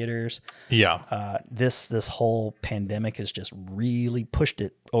movie theaters. Yeah. This whole pandemic has just really pushed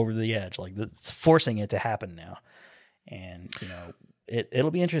it over the edge. Like, it's forcing it to happen now. And, it'll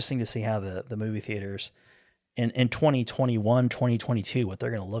be interesting to see how the movie theaters in 2021, 2022, what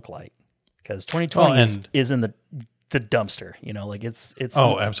they're going to look like, because 2020 is in the dumpster. Like, it's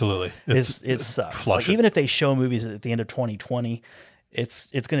absolutely, it sucks. Like, even if they show movies at the end of 2020,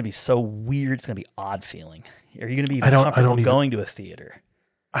 it's going to be so weird. It's going to be odd feeling. Are you going to be comfortable going to a theater?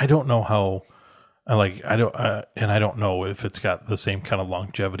 I don't know how. I don't know if it's got the same kind of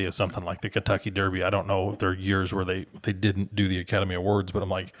longevity as something like the Kentucky Derby. I don't know if there are years where they didn't do the Academy Awards, but I'm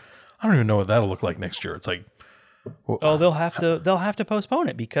like, I don't even know what that'll look like next year. It's like, well, they'll have to postpone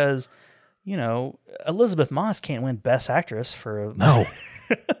it because, Elizabeth Moss can't win Best Actress for no.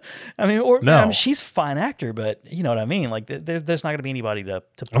 I mean, she's a fine actor, but you know what I mean. Like, there's not going to be anybody to.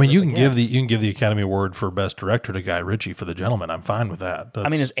 I mean, you can give the Academy Award for Best Director to Guy Ritchie for The Gentleman. I'm fine with that. I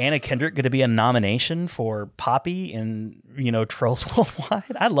mean, is Anna Kendrick going to be a nomination for Poppy in Trolls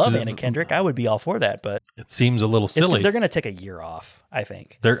Worldwide? I love Anna Kendrick. I would be all for that, but it seems a little silly. They're going to take a year off. I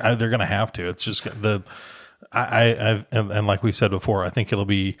think they're going to have to. It's just and like we said before, I think it'll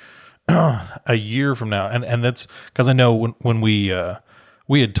be a year from now, and that's because I know when we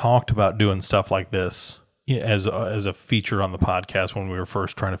had talked about doing stuff like this as a feature on the podcast when we were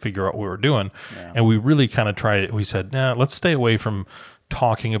first trying to figure out what we were doing, and we really kind of tried it. We said, nah, let's stay away from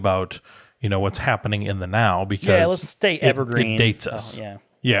talking about what's happening in the now, because let's stay evergreen. It dates us. Oh,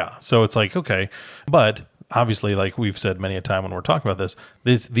 yeah. So it's like, okay, but obviously, like we've said many a time when we're talking about this,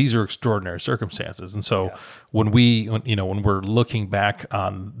 these are extraordinary circumstances, and so when we're looking back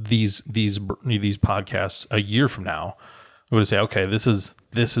on these podcasts a year from now, we would say, okay, this is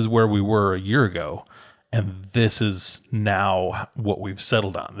where we were a year ago, and this is now what we've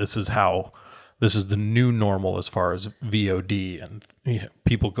settled on. This is the new normal as far as VOD and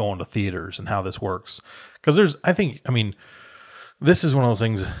people going to theaters and how this works. Because this is one of those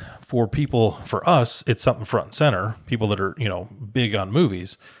things for us, it's something front and center. People that are, big on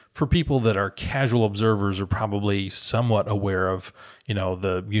movies. For people that are casual observers are probably somewhat aware of,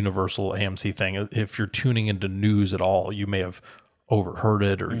 the Universal AMC thing. If you're tuning into news at all, you may have overheard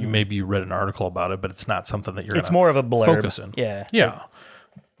it, or you read an article about it, but it's not something that it's more of a blurb. Focus in. Yeah.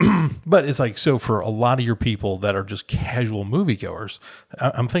 But it's like, so for a lot of your people that are just casual moviegoers,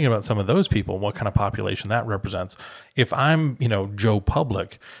 I'm thinking about some of those people and what kind of population that represents. If I'm, Joe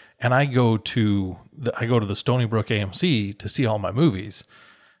Public, and I go to the Stony Brook AMC to see all my movies,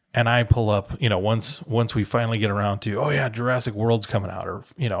 and I pull up, once we finally get around to, Jurassic World's coming out, or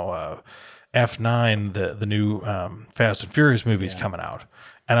F9, the new Fast and Furious movies coming out,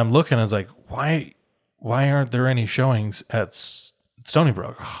 and I'm looking, I was like, why aren't there any showings at Stony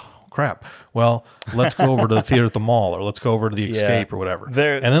Brook? Oh, crap. Well, let's go over to the theater at the mall, or let's go over to the Escape or whatever. And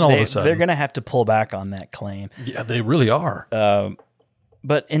then all of a sudden, they're going to have to pull back on that claim. Yeah, they really are.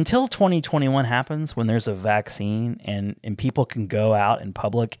 But until 2021 happens, when there's a vaccine and people can go out in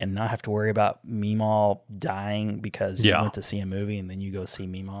public and not have to worry about Meemaw dying because you went to see a movie and then you go see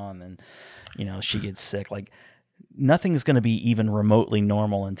Meemaw and then, she gets sick. Like, nothing's going to be even remotely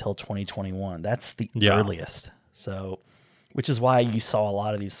normal until 2021. That's the earliest. So, which is why you saw a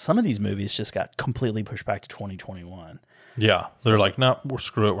lot of some of these movies just got completely pushed back to 2021. Yeah. They're like, no,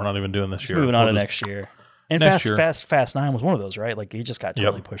 screw it. We're not even doing this year. Moving on to next year. And Fast 9 was one of those, right? Like, it just got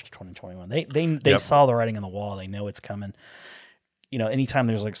totally pushed to 2021. They saw the writing on the wall. They know it's coming. Anytime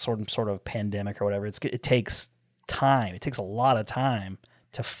there's like sort of pandemic or whatever, it takes time. It takes a lot of time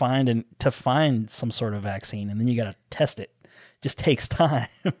to find some sort of vaccine, and then you got to test it. It just takes time.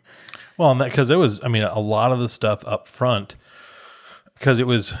 Well, because it was, a lot of the stuff up front, because it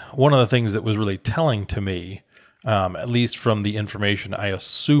was one of the things that was really telling to me, at least from the information I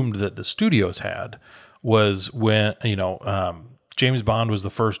assumed that the studios had, was when, James Bond was the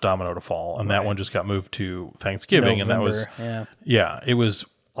first domino to fall, and that one just got moved to Thanksgiving, November, and that was it was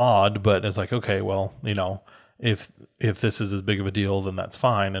odd, but it's like, okay, well, if this is as big of a deal, then that's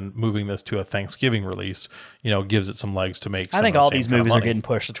fine, and moving this to a Thanksgiving release, gives it some legs to make. I think all these movies are getting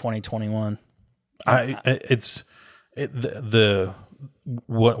pushed to 2021.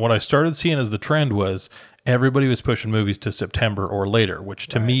 What I started seeing as the trend was everybody was pushing movies to September or later, which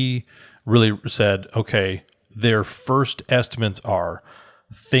to me really said, okay, their first estimates are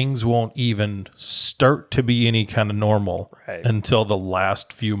things won't even start to be any kind of normal until the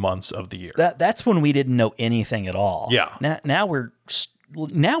last few months of the year. That's when we didn't know anything at all. Yeah. Now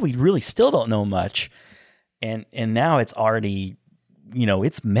we really still don't know much, and now it's already,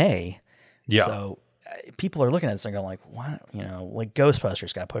 it's May. Yeah. So people are looking at this and going like, what? Like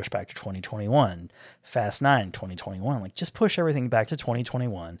Ghostbusters got pushed back to 2021, Fast 9 2021. Like, just push everything back to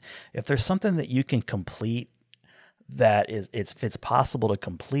 2021. If there's something that you can complete, if it's possible to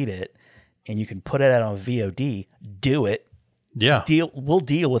complete it, and you can put it out on VOD, do it. Yeah. We'll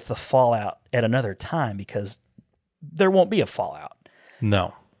deal with the fallout at another time, because there won't be a fallout.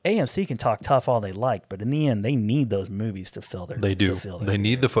 No. AMC can talk tough all they like, but in the end, they need those movies to fill their. They do. They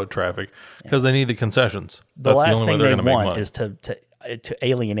need the foot traffic because they need the concessions. The last thing they want is to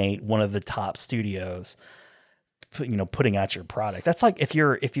alienate one of the top studios. Putting out your product. That's like if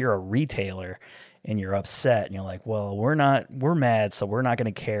you're a retailer and you're upset and you're like, well, we're mad, so we're not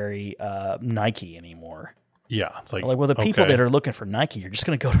going to carry Nike anymore. Yeah, it's like the people that are looking for Nike, you're just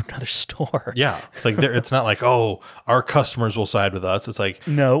going to go to another store. Yeah, it's like it's not like, oh, our customers will side with us. It's like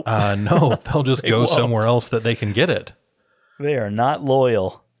no, they'll just go somewhere else that they can get it. They are not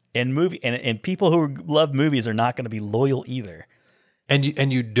loyal, and people who love movies are not going to be loyal either. And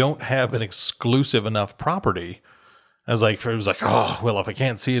you don't have an exclusive enough property. It was like, oh, well, if I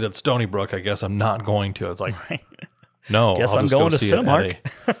can't see it at Stony Brook, I guess I'm not going to. It's like, no, guess I'm going to Cinemark.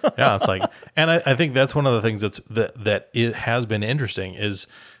 Yeah, it's like, and I think that's one of the things that it has been interesting is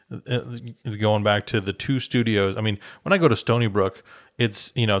going back to the two studios. I mean, when I go to Stony Brook,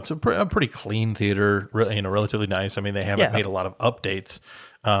 it's it's a pretty clean theater, relatively nice. I mean, they haven't made a lot of updates.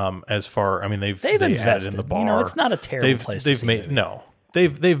 They've invested added in the bar. It's not a terrible place.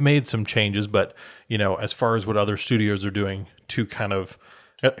 They've made some changes, but as far as what other studios are doing to kind of,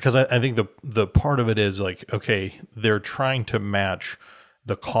 because I think the part of it is like, okay, they're trying to match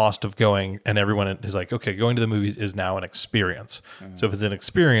the cost of going, and everyone is like, okay, going to the movies is now an experience. Mm-hmm. So if it's an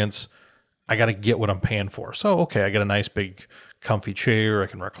experience, I got to get what I'm paying for. So okay, I get a nice big comfy chair, I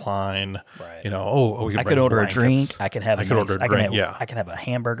can recline. Right. I could order a drink. I can have I can have a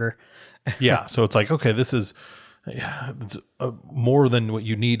hamburger. Yeah. So it's like, okay, this is. Yeah, it's more than what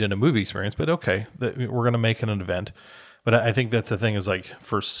you need in a movie experience, but okay, we're going to make it an event. But I think that's the thing is like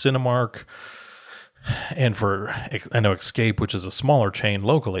for Cinemark and for, I know Escape, which is a smaller chain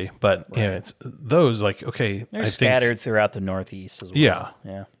locally, but it's those like, okay. They're scattered throughout the Northeast as well.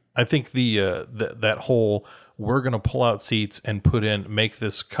 Yeah. I think that whole, we're going to pull out seats and make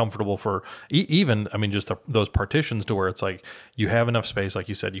this comfortable for even, just those partitions to where it's like you have enough space. Like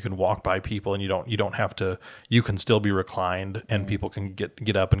you said, you can walk by people and you don't have to, you can still be reclined and people can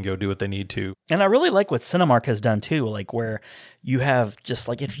get up and go do what they need to. And I really like what Cinemark has done too, like where you have just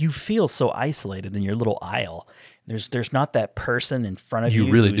like, if you feel so isolated in your little aisle, there's not that person in front of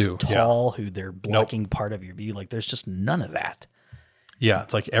you really who's do. tall, who they're blocking part of your view. Like there's just none of that. Yeah,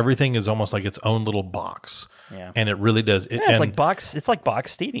 it's like everything is almost like its own little box. Yeah, and it really does. It's like box. It's like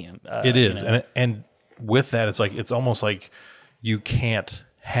box stadium. It is, and with that, it's almost like you can't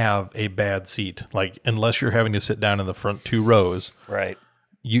have a bad seat. Like unless you're having to sit down in the front two rows, right?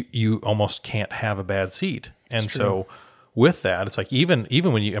 You almost can't have a bad seat. And so with that, it's like even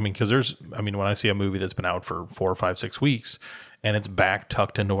when you, because when I see a movie that's been out for 4 or 5, 6 weeks, and it's back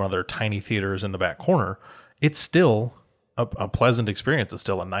tucked into one of their tiny theaters in the back corner, it's still a pleasant experience. It's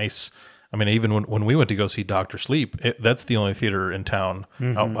still a nice. Even when we went to go see Dr. Sleep, that's the only theater in town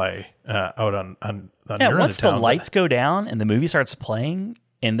out on once the lights go down and the movie starts playing,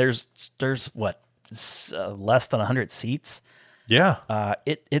 and there's what less than 100 seats. Yeah,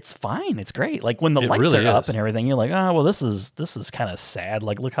 it's fine. It's great. Like when the lights really are up and everything, you're like, oh well, this is kind of sad.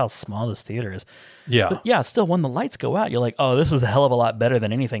 Like look how small this theater is. Yeah, but yeah. Still, when the lights go out, you're like, oh, this is a hell of a lot better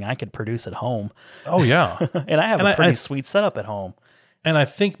than anything I could produce at home. Oh yeah, and I have a pretty sweet setup at home. And I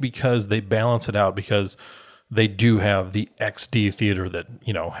think because they balance it out, because they do have the XD theater that,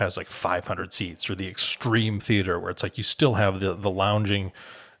 has like 500 seats, or the extreme theater where it's like you still have the lounging.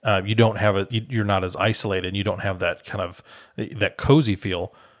 You don't have it. You're not as isolated. You don't have that kind of that cozy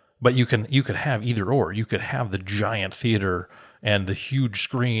feel. But you could have either or. You could have the giant theater, and the huge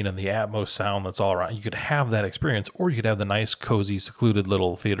screen and the Atmos sound that's all around. You could have that experience, or you could have the nice, cozy, secluded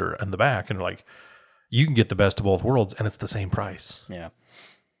little theater in the back, and like you can get the best of both worlds, and it's the same price. Yeah.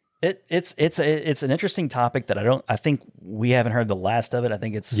 It's an interesting topic that I think we haven't heard the last of it. I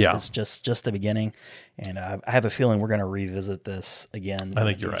think it's just the beginning, and I have a feeling we're going to revisit this again. I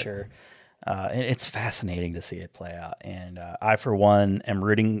think you're right. And it's fascinating to see it play out. And I, for one, I'm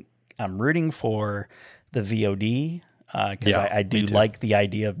rooting for the VOD because I do like the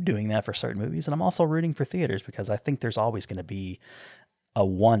idea of doing that for certain movies, and I'm also rooting for theaters because I think there's always going to be a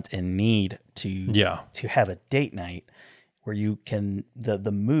want and need to have a date night where you can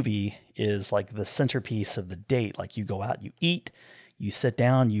the movie is like the centerpiece of the date. Like you go out, you eat, you sit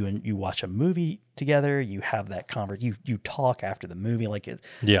down, you watch a movie together, you have that you talk after the movie. Like it,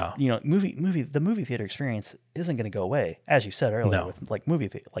 the movie theater experience isn't going to go away, as you said earlier, with like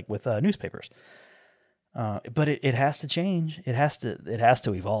with newspapers. But it has to change. It has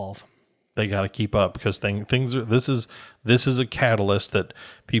to evolve. They got to keep up because things are. This is a catalyst that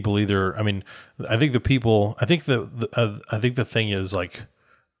people either. I mean, I think the thing is like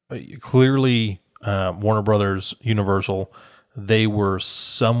clearly Warner Brothers, Universal, they were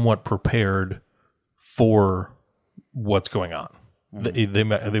somewhat prepared for what's going on. They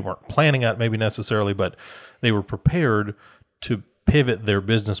weren't planning it maybe necessarily, but they were prepared to pivot their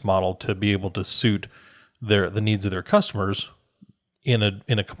business model to be able to suit the needs of their customers in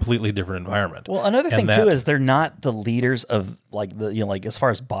a completely different environment. Well, another thing too is they're not the leaders of like as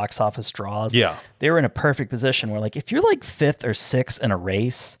far as box office draws. Yeah, they were in a perfect position where like if you're like 5th or 6th in a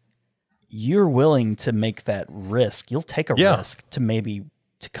race, you're willing to make that risk. You'll take a risk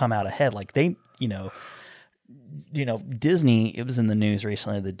to come out ahead. Like they, Disney. It was in the news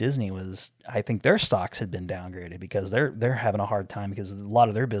recently that Disney was. I think their stocks had been downgraded because they're having a hard time because a lot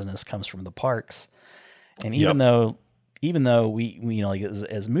of their business comes from the parks, and even though we like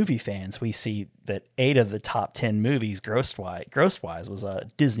as movie fans, we see that 8 of the top 10 movies gross wise was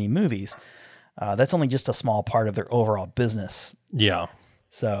Disney movies. That's only just a small part of their overall business. Yeah.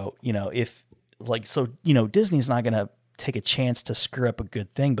 So, Disney's not going to take a chance to screw up a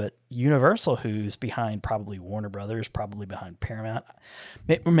good thing, but Universal, who's behind probably Warner Brothers, probably behind Paramount,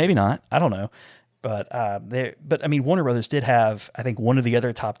 or maybe not, I don't know. But I mean, Warner Brothers did have, I think, one of the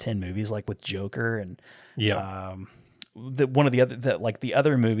other top 10 movies, like with Joker and the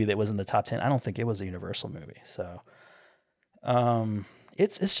other movie that was in the top 10. I don't think it was a Universal movie. So,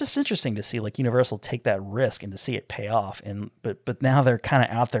 it's just interesting to see like Universal take that risk and to see it pay off. But now they're kind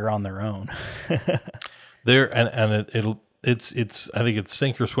of out there on their own. It's I think it's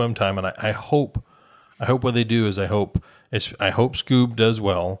sink or swim time. And I hope what they do is I hope Scoob does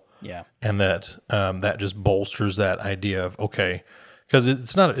well. Yeah. And that just bolsters that idea of, okay, because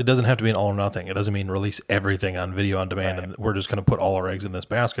it doesn't have to be an all or nothing. It doesn't mean release everything on video on demand and we're just going to put all our eggs in this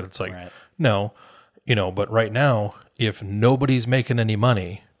basket. It's like, no, but right now, if nobody's making any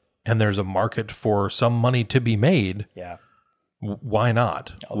money and there's a market for some money to be made, why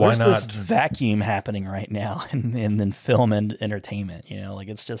not? There's this vacuum happening right now in film and entertainment,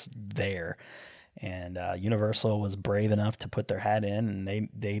 it's just there. And Universal was brave enough to put their hat in, and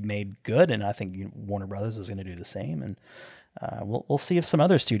they made good. And I think Warner Brothers is going to do the same. And we'll see if some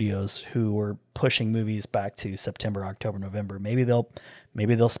other studios who were pushing movies back to September, October, November, maybe they'll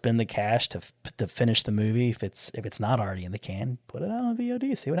spend the cash to finish the movie if it's not already in the can. Put it out on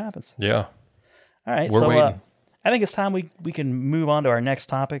VOD, see what happens. Yeah. All right. We're waiting. I think it's time we can move on to our next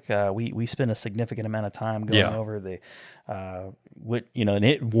topic. We spent a significant amount of time going over the, and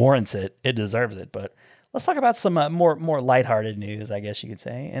it warrants it. It deserves it. But let's talk about some more lighthearted news, I guess you could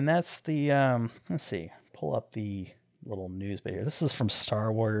say. And that's the let's see, pull up the little news bit here. This is from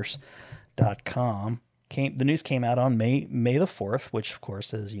StarWars.com. The news came out on May the 4th, which of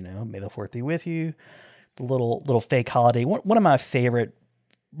course is May the 4th be with you. The little fake holiday. One of my favorite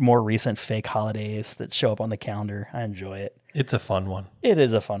more recent fake holidays that show up on the calendar. I enjoy it. It's a fun one. It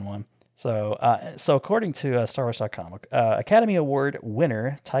is a fun one. So according to StarWars.com, Academy Award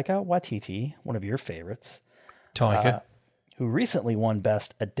winner Taika Waititi, one of your favorites, Taika, who recently won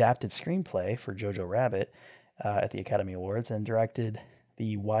Best Adapted Screenplay for Jojo Rabbit at the Academy Awards and directed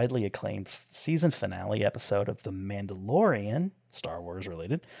the widely acclaimed season finale episode of The Mandalorian, Star Wars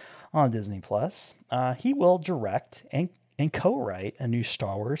related, on Disney+. He will direct and co-write a new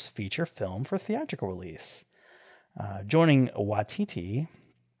Star Wars feature film for theatrical release. Joining Waititi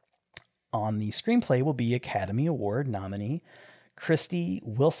on the screenplay will be Academy Award nominee Krysty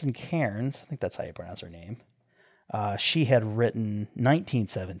Wilson-Cairns. I think that's how you pronounce her name. She had written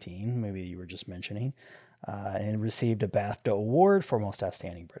 1917, movie you were just mentioning, and received a BAFTA Award for Most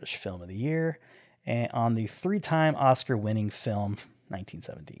Outstanding British Film of the Year. and on the 3-time Oscar-winning film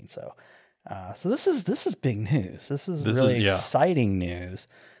 1917. So this is big news. This is really exciting news.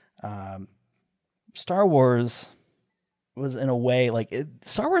 Star Wars was in a way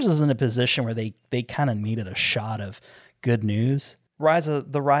Star Wars is in a position where they kind of needed a shot of good news.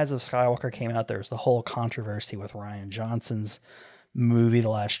 The Rise of Skywalker came out. There was the whole controversy with Rian Johnson's movie, The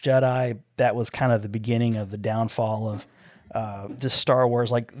Last Jedi. That was kind of the beginning of the downfall of just Star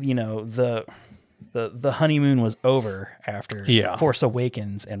Wars. The honeymoon was over after Force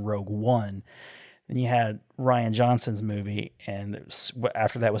Awakens and Rogue One. Then you had Rian Johnson's movie, and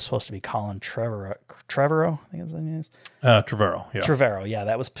after that was supposed to be Colin Trevorrow, I think his name is. Trevorrow, yeah. Trevorrow,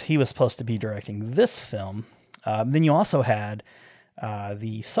 yeah. He was supposed to be directing this film. Then you also had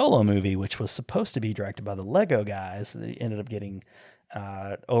the Solo movie, which was supposed to be directed by the Lego guys. That ended up getting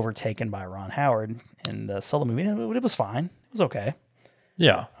overtaken by Ron Howard in the Solo movie. It was fine. It was okay.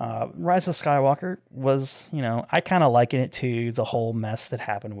 Yeah. Rise of Skywalker was, I kind of liken it to the whole mess that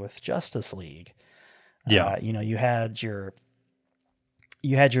happened with Justice League. Yeah. You had your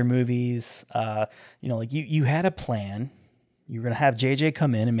movies, you had a plan. You were going to have JJ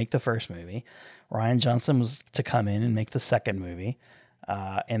come in and make the first movie. Rian Johnson was to come in and make the second movie.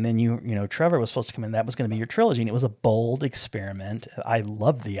 And then Trevor was supposed to come in. That was going to be your trilogy. And it was a bold experiment. I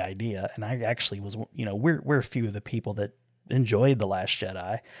loved the idea. And I actually was, we're a few of the people that enjoyed The Last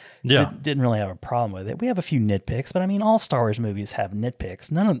Jedi. Yeah. Didn't really have a problem with it. We have a few nitpicks, but I mean, all Star Wars movies have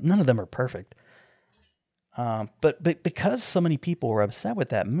nitpicks. None of them are perfect. But because so many people were upset with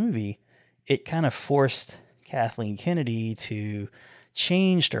that movie, it kind of forced Kathleen Kennedy to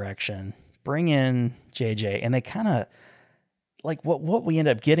change direction, bring in JJ, and they kind of what we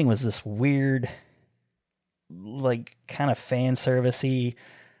ended up getting was this weird, kind of fan servicey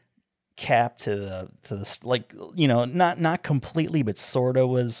cap to the not completely, but sort of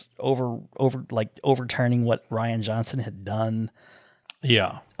was overturning what Rian Johnson had done.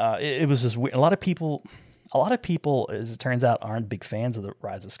 Yeah. It was just weird. A lot of people, as it turns out, aren't big fans of the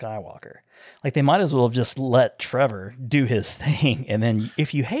Rise of Skywalker. They might as well have just let Trevor do his thing, and then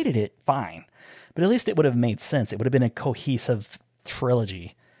if you hated it, fine. But at least it would have made sense. It would have been a cohesive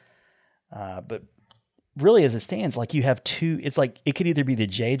trilogy. But really, as it stands, you have two. It's it could either be the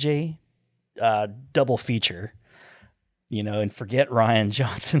JJ double feature, and forget Rian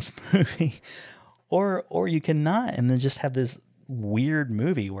Johnson's movie, or you cannot, and then just have this weird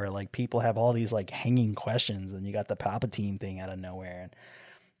movie where people have all these hanging questions, and you got the Palpatine thing out of nowhere. And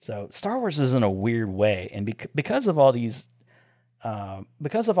so Star Wars is in a weird way, and because of all these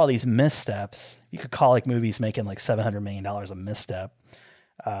missteps, you could call movies making $700 million a misstep.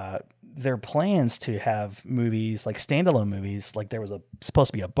 Their plans to have movies standalone movies, there was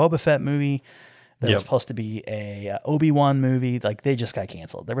supposed to be a Boba Fett movie. There was supposed to be a Obi-Wan movie. They just got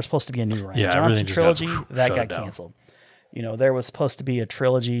canceled. There was supposed to be a new Rian Johnson trilogy that got canceled. There was supposed to be a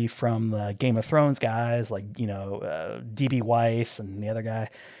trilogy from the Game of Thrones guys, D.B. Weiss and the other guy.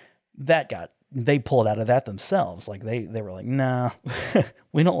 They pulled out of that themselves. They were like, no,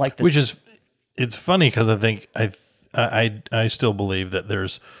 we don't like that. It's funny because I think I still believe that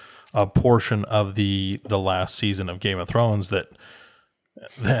there's a portion of the last season of Game of Thrones that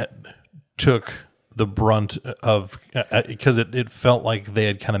took the brunt of, because it felt like they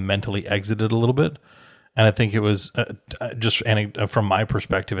had kind of mentally exited a little bit. And I think it was from my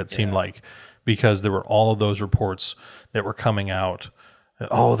perspective, it seemed like, because there were all of those reports that were coming out.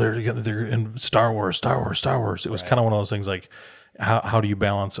 Oh, they're in Star Wars. It was kind of one of those things how do you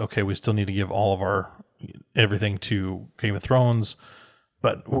balance? Okay, we still need to give all of everything to Game of Thrones,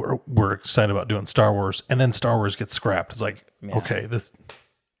 but we're excited about doing Star Wars, and then Star Wars gets scrapped. It's okay, this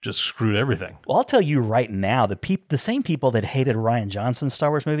just screwed everything. Well, I'll tell you right now, the same people that hated Rian Johnson's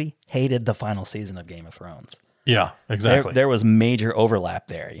Star Wars movie hated the final season of Game of Thrones. Yeah, exactly. There was major overlap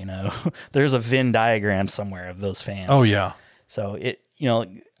there. There's a Venn diagram somewhere of those fans. Oh yeah. So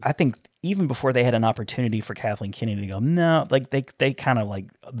I think even before they had an opportunity for Kathleen Kennedy to go, no, they kind of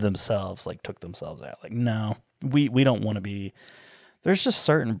themselves took themselves out. No, we don't want to be. There's just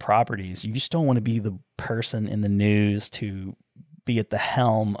certain properties you just don't want to be the person in the news to be at the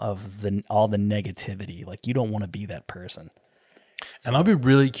helm of all the negativity. You don't want to be that person. And I'll be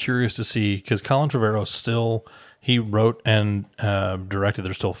really curious to see, because Colin Trevorrow he wrote and directed.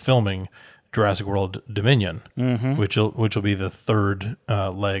 They're still filming Jurassic World Dominion, which will be the third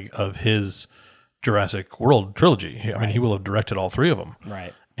leg of his Jurassic World trilogy. I mean, he will have directed all three of them.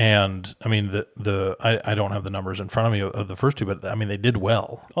 Right. And I mean, I don't have the numbers in front of me of the first two, but I mean, they did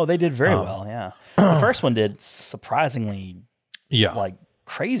well. Oh, they did very well. Yeah. The first one did surprisingly,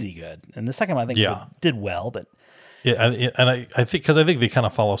 crazy good. And the second one, I think, did well, but I think because I think they kind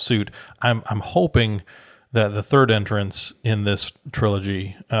of follow suit. I'm hoping that the third entrance in this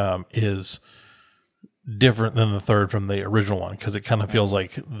trilogy is different than the third from the original one, because it kind of feels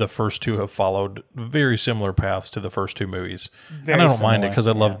like the first two have followed very similar paths to the first two movies. And I don't mind it because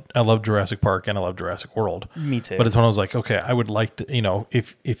I love Jurassic Park and I love Jurassic World. Me too. But it's when I was like, okay, I would like to,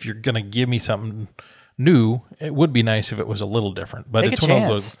 if you're gonna give me something new, it would be nice if it was a little different. But Take it's a when chance.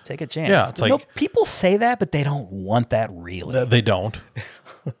 I was like, Take a chance. yeah, it's like people say that, but they don't want that really. they don't.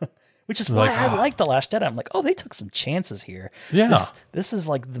 Which is why I like The Last Jedi. I'm like, oh, they took some chances here. Yeah. This is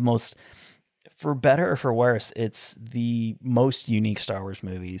like the most, for better or for worse, it's the most unique Star Wars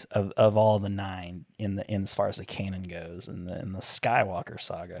movies of all the 9 in as far as the canon goes in the Skywalker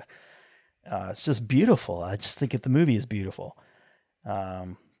saga. It's just beautiful. I just think the movie is beautiful.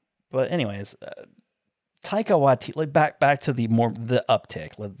 But anyways, Taika Waititi, like back to the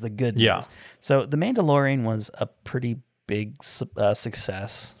uptick, the good news. Yeah. So The Mandalorian was a pretty big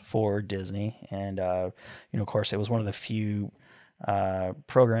success for Disney, and of course, it was one of the few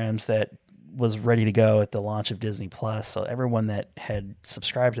programs that was ready to go at the launch of Disney Plus. So everyone that had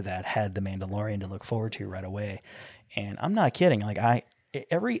subscribed to that had The Mandalorian to look forward to right away. And I'm not kidding. Like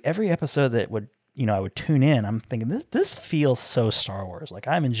every episode that I would tune in, I'm thinking this feels so Star Wars. Like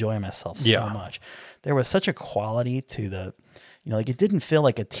I'm enjoying myself so much. There was such a quality to the, like it didn't feel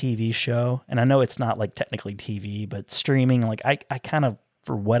like a TV show. And I know it's not like technically TV, but streaming, like I kind of,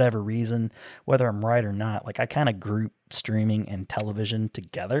 for whatever reason, whether I'm right or not, like I kind of group streaming and television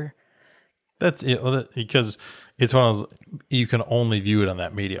together. That's it, because it's one of those, you can only view it on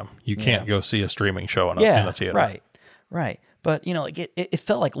that medium. You can't go see a streaming show in a theater. Right. But, like it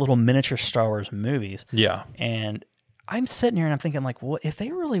felt like little miniature Star Wars movies. Yeah. And I'm sitting here and I'm thinking like, well, if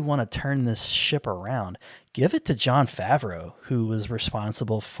they really want to turn this ship around, give it to Jon Favreau, who was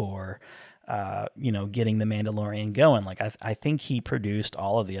responsible for, getting The Mandalorian going. Like I think he produced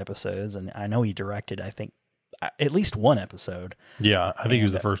all of the episodes, and I know he directed, I think, at least one episode. Yeah, I think he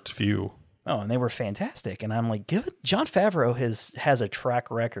was the first few. Oh, and they were fantastic. And I'm like, Jon Favreau has a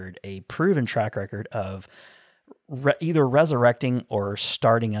track record, a proven track record of either resurrecting or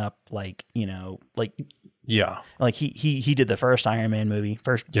starting up, yeah, like he did the first Iron Man movie,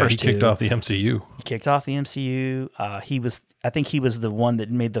 first he kicked off the MCU. He kicked off the MCU. I think he was the one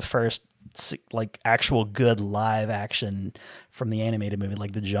that made the first like actual good live action from the animated movie.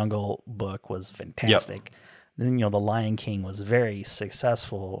 Like The Jungle Book was fantastic. Yep. Then, The Lion King was very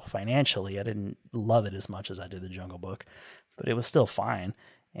successful financially. I didn't love it as much as I did The Jungle Book, but it was still fine.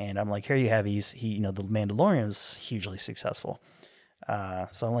 And I'm like, here you have The Mandalorian was hugely successful.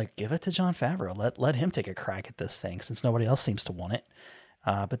 So I'm like, give it to Jon Favreau. Let him take a crack at this thing, since nobody else seems to want it.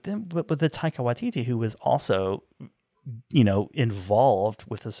 But with the Taika Waititi, who was also, involved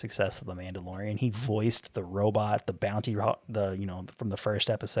with the success of The Mandalorian, he voiced the robot, the bounty, from the first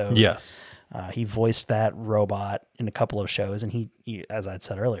episode. Yes. He voiced that robot in a couple of shows, and he, as I'd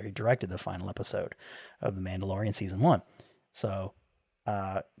said earlier, he directed the final episode of The Mandalorian season 1. So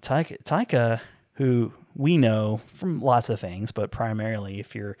Taika, who we know from lots of things, but primarily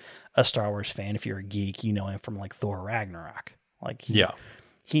if you're a Star Wars fan, if you're a geek, you know him from like Thor Ragnarok. Like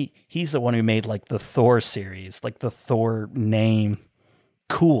he's the one who made like the Thor series, like the Thor name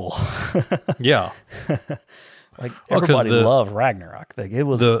cool. Yeah. Like everybody loved Ragnarok. Like it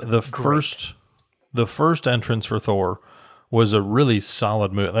was the first entrance for Thor was a really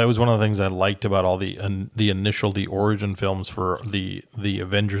solid movie. That was one of the things I liked about all the origin films for the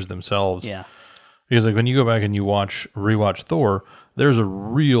Avengers themselves. Yeah. Because like when you go back and you rewatch Thor, there's a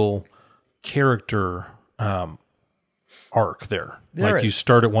real character arc there. You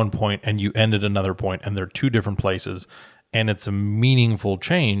start at one point and you end at another point, and they're two different places, and it's a meaningful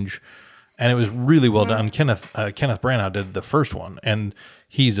change. And it was really well done. Kenneth Branagh did the first one, and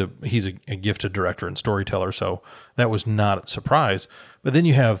he's a gifted director and storyteller, so that was not a surprise. But then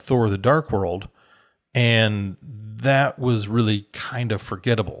you have Thor: The Dark World, and that was really kind of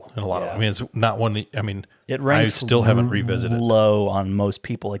forgettable in a lot of. I mean, it's not one. I mean, it ranks I still haven't revisited low on most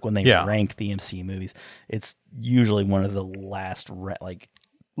people. Like when they rank the MCU movies, it's usually one of the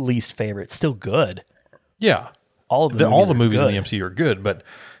least favorite. Still good. Yeah, all the movies in the MCU are good, but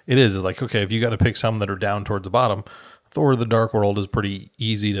it is like, okay, if you got to pick some that are down towards the bottom, Thor: The Dark World is pretty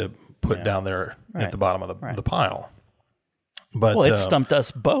easy to put down there at the bottom of the pile. But it stumped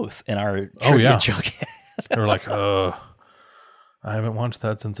us both in our trivia junket. They were like, I haven't watched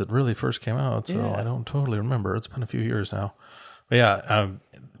that since it really first came out, so I don't totally remember. It's been a few years now. But yeah,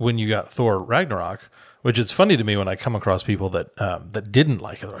 when you got Thor Ragnarok, which is funny to me when I come across people that didn't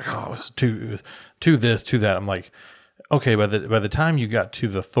like it. They're like, oh, it's too this, too that. I'm like, okay, by the time you got to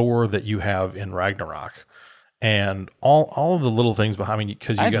the Thor that you have in Ragnarok, and all of the little things behind me,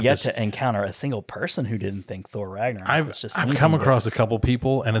 because you I've got yet this. to encounter a single person who didn't think Thor Ragnarok was just I've anything come but- across a couple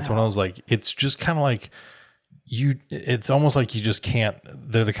people, and it's one of those, like, it's just kind of like it's almost like you just can't.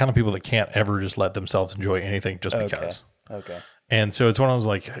 They're the kind of people that can't ever just let themselves enjoy anything just because. Okay. And so it's one of those,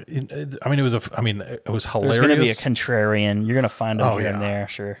 like, it was hilarious. There's going to be a contrarian. You're going to find them here and yeah. there,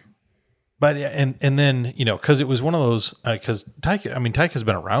 sure. But and then, because it was one of those, because Taika's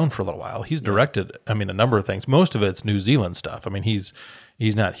been around for a little while. He's directed, a number of things. Most of it's New Zealand stuff. He's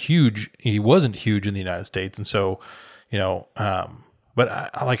not huge. He wasn't huge in the United States, and so, but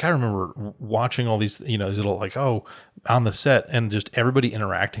I remember watching all these, these little, like, on the set, and just everybody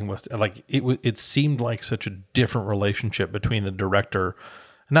interacting with, like, it seemed like such a different relationship between the director.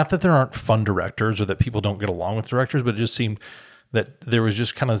 Not that there aren't fun directors or that people don't get along with directors, but it just seemed that there was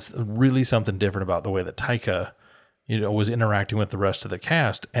just kind of really something different about the way that Taika, was interacting with the rest of the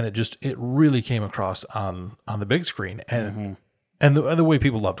cast, and it really came across on the big screen, and the way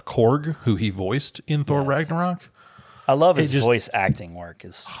people loved Korg, who he voiced in Thor Ragnarok. I love his voice acting work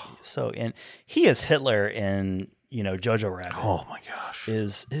is so, and he is Hitler in Jojo Rabbit. Oh my gosh,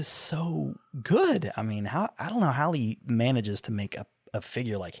 is so good. I don't know how he manages to make a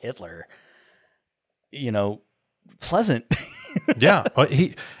figure like Hitler, pleasant. Yeah,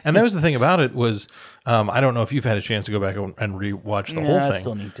 and that was the thing about it was, I don't know if you've had a chance to go back and rewatch the whole thing. I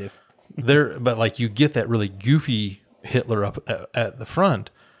still need to. But like, you get that really goofy Hitler up at the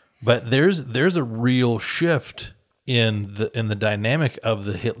front, but there's a real shift in the dynamic of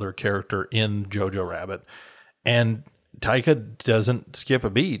the Hitler character in Jojo Rabbit, and Taika doesn't skip a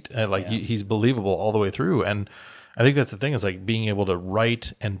beat. He's believable all the way through, and I think that's the thing, is like being able to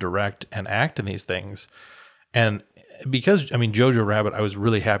write and direct and act in these things. And because, Jojo Rabbit, I was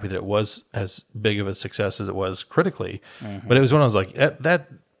really happy that it was as big of a success as it was critically, but it was when I was like,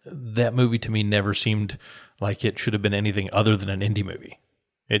 that movie to me never seemed like it should have been anything other than an indie movie.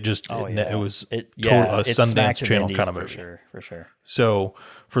 It just, it was a Sundance Channel kind of movie. For sure. So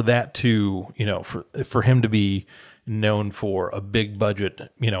for that to, for him to be known for a big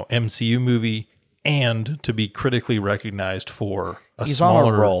budget, MCU movie, and to be critically recognized for He's smaller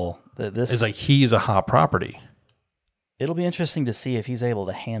on a roll. It's like he's a hot property. It'll be interesting to see if he's able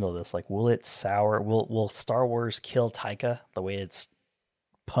to handle this. Like, will it sour? Will Star Wars kill Taika the way it's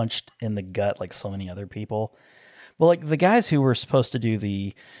punched in the gut like so many other people? Well, like the guys who were supposed to do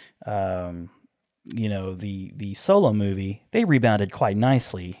the solo movie, they rebounded quite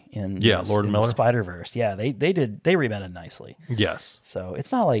nicely in Lord and Miller, Spider-Verse. Yeah, they rebounded nicely. Yes. So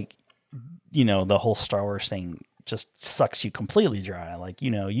it's not like the whole Star Wars thing just sucks you completely dry. Like,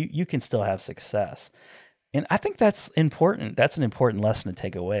 you can still have success. And I think that's important. That's an important lesson to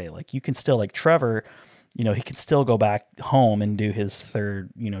take away. Like, you can still, like Trevor, he can still go back home and do his third,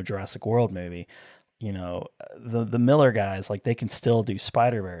 Jurassic World movie. The Miller guys, like, they can still do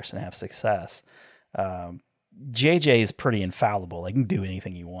Spider-Verse and have success. JJ is pretty infallible. Like, he can do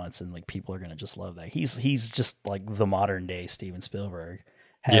anything he wants, and like people are gonna just love that. He's just like the modern day Steven Spielberg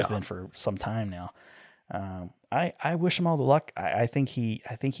has been for some time now. I wish him all the luck. I think he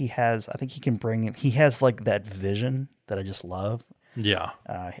can bring it. He has like that vision that I just love. Yeah.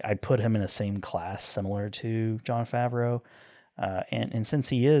 I put him in the same class similar to Jon Favreau. And since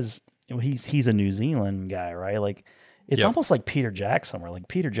he's a New Zealand guy, right? Like, it's almost like Peter Jackson, where like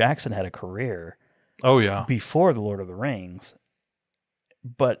Peter Jackson had a career before The Lord of the Rings,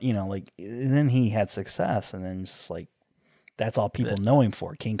 but like, and then he had success, and then just like, that's all people know him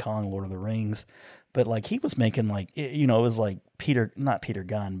for: King Kong, Lord of the Rings. But like, he was making like, it was like not Peter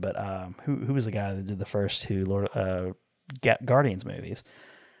Gunn, but who was the guy that did the first two Guardians movies?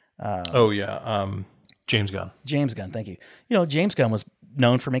 James Gunn. James Gunn, thank you. James Gunn was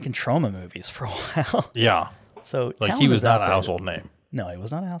known for making trauma movies for a while. Yeah. So like, he was not a household name. No, he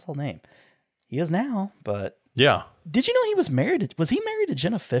was not a household name. He is now, but yeah. Did you know he was married? Was he married to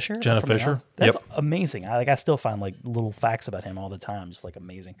Jenna Fisher? Jenna Fisher. That's amazing. I still find like little facts about him all the time, just like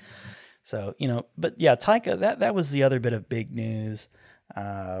amazing. So, but yeah, Taika, that was the other bit of big news.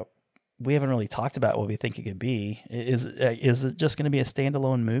 We haven't really talked about what we think it could be. Is it just going to be a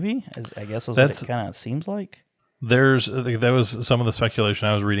standalone movie? I guess is what it kind of seems like. That was some of the speculation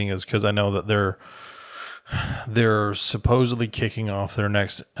I was reading, is because I know that they're supposedly kicking off their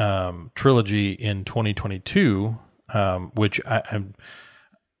next trilogy in 2022, which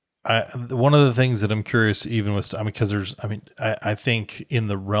one of the things that I'm curious, even with, because I think in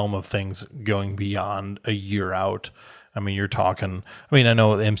the realm of things going beyond a year out, I mean, you're talking. I mean, I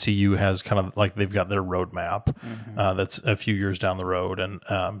know the MCU has kind of like they've got their roadmap that's a few years down the road, and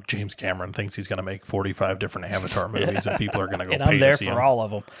James Cameron thinks he's going to make 45 different Avatar movies, and people are going to go. And pay I'm there to see for him. all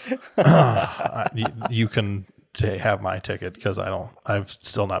of them. You can have my ticket because I've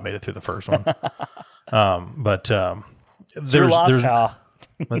still not made it through the first one. But Your loss, pal.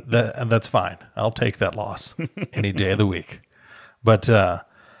 that's fine. I'll take that loss any day of the week. But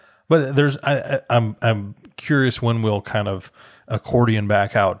there's I'm curious when we'll kind of accordion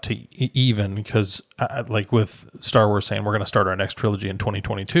back out to even, because like with Star Wars saying we're going to start our next trilogy in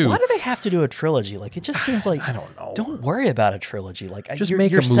 2022. Why do they have to do a trilogy? Like, it just seems like I don't know. Don't worry about a trilogy. Like, Just you're,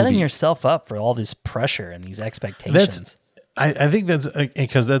 make a you're setting movie. yourself up for all this pressure and these expectations. I think that's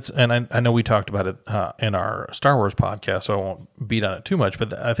because and I know we talked about it in our Star Wars podcast, so I won't beat on it too much.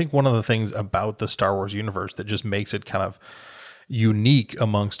 But I think one of the things about the Star Wars universe that just makes it kind of unique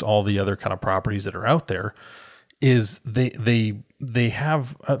amongst all the other kind of properties that are out there is they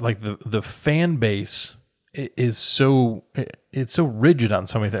have like the fan base is so rigid on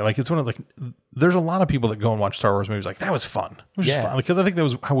so many things. Like, it's one of, like, there's a lot of people that go and watch Star Wars movies like, that was fun. It was just fun. Because I think that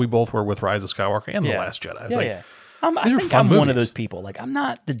was how we both were with Rise of Skywalker and The Last Jedi. It's like, I these are think fun I'm one of movies. those people. Like, I'm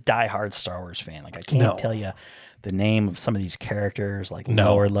not the diehard Star Wars fan. Like, I can't tell you the name of some of these characters, like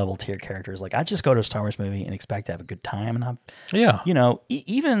lower level tier characters. Like, I just go to a Star Wars movie and expect to have a good time. And you know,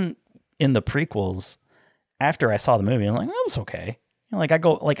 even in the prequels, after I saw the movie, I'm like, that was okay. You know, like, I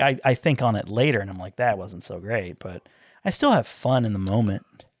go, like, I think on it later and I'm like, that wasn't so great, but I still have fun in the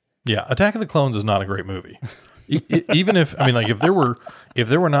moment. Yeah, Attack of the Clones is not a great movie. Even if, I mean, like, if there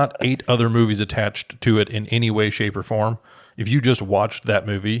were not 8 other movies attached to it in any way, shape, or form, if you just watched that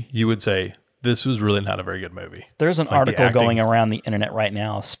movie, you would say, this was really not a very good movie. There's an Like, the article acting- going around the internet right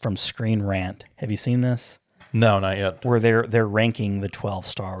now from Screen Rant. Have you seen this? No, not yet. Where they're ranking the 12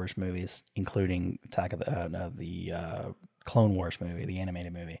 Star Wars movies, including Attack of the Clone Wars movie, the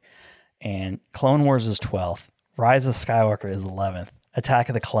animated movie. And Clone Wars is 12th. Rise of Skywalker is 11th. Attack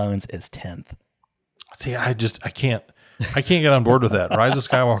of the Clones is 10th. See, I can't get on board with that. Rise of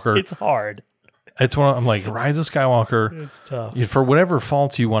Skywalker. It's hard. It's one. I'm like, Rise of Skywalker. It's tough. For whatever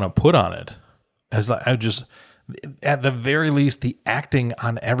faults you want to put on it, as like, at the very least, the acting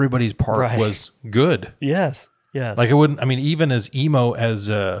on everybody's part was good. Yes. Like, I wouldn't. I mean, even as emo as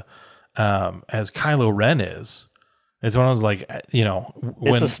Kylo Ren is, it's when I was like, you know,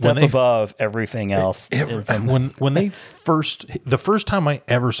 It's a step above everything else. When they the first time I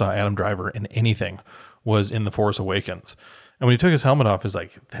ever saw Adam Driver in anything was in The Force Awakens. And when he took his helmet off, it's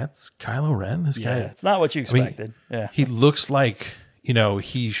like, that's Kylo Ren? This guy? It's not what you expected. He looks like, you know,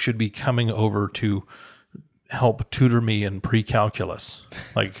 he should be coming over to help tutor me in pre-calculus.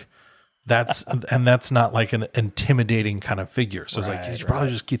 Like, that's not like an intimidating kind of figure. So it's like, you should probably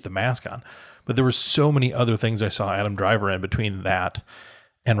just keep the mask on. But there were so many other things I saw Adam Driver in between that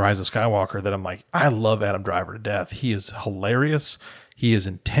and Rise of Skywalker that I'm like, I love Adam Driver to death. He is hilarious. He is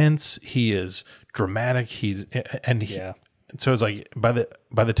intense. He is dramatic. So it's like by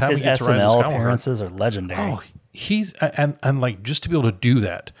the time his we get to Rise of SNL Skywalker, appearances are legendary. oh, he's and like, just to be able to do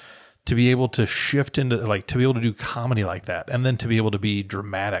that, to be able to shift into, like, to be able to do comedy like that, and then to be able to be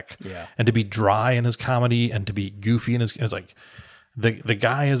dramatic, and to be dry in his comedy and to be goofy in his, it's like, the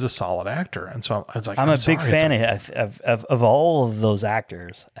guy is a solid actor. And so it's like, I'm a big fan of all of those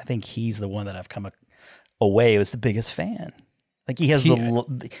actors. I think he's the one that I've come away as the biggest fan. Like, he has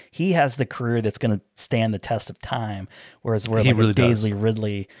the career that's going to stand the test of time. Whereas like really Daisy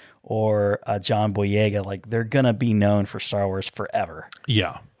Ridley or John Boyega, like, they're going to be known for Star Wars forever.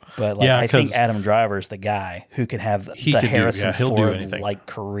 Yeah. But like, I think Adam Driver's the guy who can have the Harrison Ford like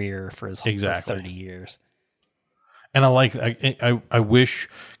career for his whole 30 years. And I wish,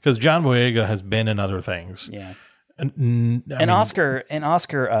 because John Boyega has been in other things. Yeah.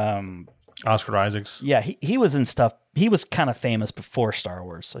 Oscar Isaacs. Yeah, he was in stuff. He was kind of famous before Star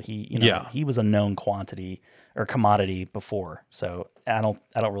Wars, so he was a known quantity or commodity before. So I don't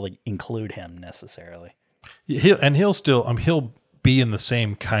really include him necessarily. He'll be in the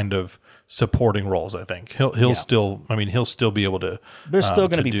same kind of supporting roles. I think he'll still be able to. There's still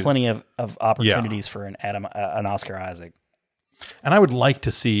going to be plenty of opportunities for an Oscar Isaac. And I would like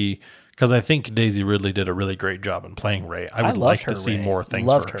to see, because I think Daisy Ridley did a really great job in playing Rey. I would like to see more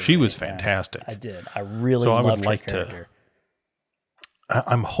things for her. She was fantastic. I did. I really loved her character.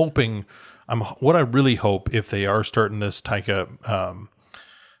 I'm hoping. What I really hope, if they are starting this Taika.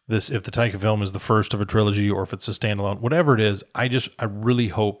 If the Taika film is the first of a trilogy, or if it's a standalone, whatever it is, I really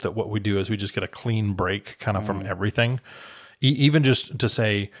hope that what we do is we just get a clean break kind of from everything. Even just to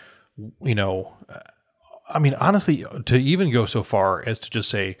say, you know, I mean, honestly, to even go so far as to just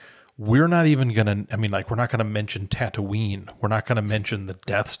say, we're not even gonna. I mean, like, we're not gonna mention Tatooine. We're not gonna mention the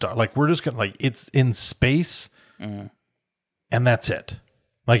Death Star. Like, we're just gonna, like, it's in space, and that's it.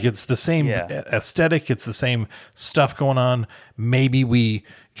 Like, it's the same aesthetic. It's the same stuff going on. Maybe we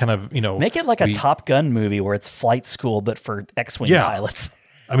kind of, make it like a Top Gun movie where it's flight school, but for X-Wing pilots.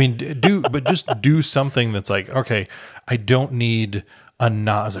 I mean, just do something that's like, okay, I don't need a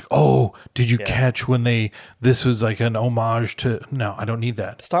nod. It's like, oh, did you catch when this was like an homage to, no, I don't need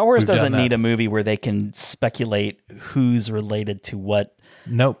that. Star Wars doesn't need a movie where they can speculate who's related to what.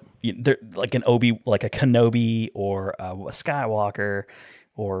 Nope. They're like a Kenobi or a Skywalker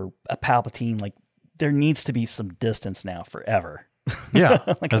or a Palpatine. Like, there needs to be some distance now forever. Yeah.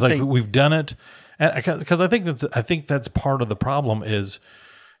 Like we've done it. Because I think that's part of the problem is,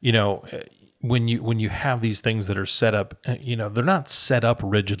 when you have these things that are set up, they're not set up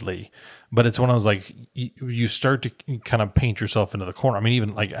rigidly, but it's when I was like, you start to kind of paint yourself into the corner. I mean,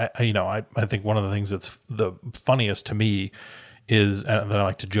 even like, I think one of the things that's the funniest to me is, that I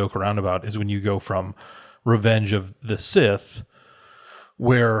like to joke around about, is when you go from Revenge of the Sith,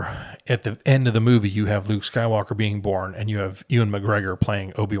 where at the end of the movie you have Luke Skywalker being born and you have Ewan McGregor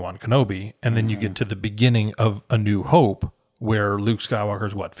playing Obi-Wan Kenobi, and then you get to the beginning of A New Hope, where Luke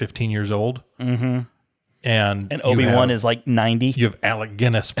Skywalker's 15 years old? Mm-hmm. And Obi-Wan is like 90. You have Alec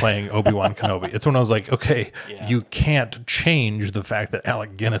Guinness playing Obi-Wan Kenobi. It's when I was like, okay, you can't change the fact that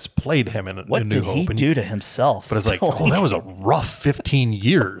Alec Guinness played him in A New Hope. What did he do to himself? But it's like, that was a rough 15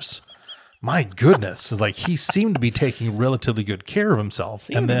 years. My goodness. It's like, he seemed to be taking relatively good care of himself.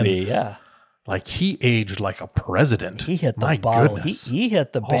 Like, he aged like a president. He hit the bottle. He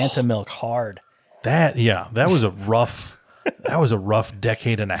hit the Banta milk hard. That was a rough... That was a rough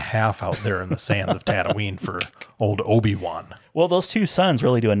decade and a half out there in the sands of Tatooine for old Obi-Wan. Well, those two suns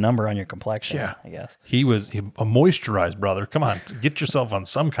really do a number on your complexion, I guess. He was a moisturized brother. Come on, get yourself on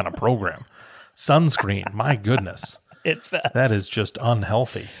some kind of program. Sunscreen, my goodness. That is just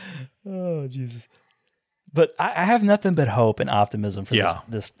unhealthy. Oh, Jesus. But I have nothing but hope and optimism for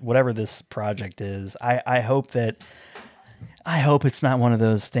this whatever this project is. I hope it's not one of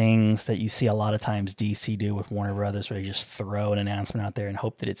those things that you see a lot of times DC do with Warner Brothers, where they just throw an announcement out there and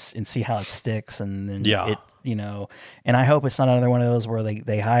hope that and see how it sticks. And then and I hope it's not another one of those where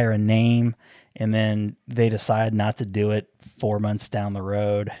they hire a name and then they decide not to do it 4 months down the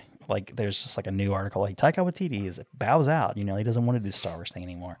road. Like, there's just like a new article, like Taika Waititi bows out, he doesn't want to do the Star Wars thing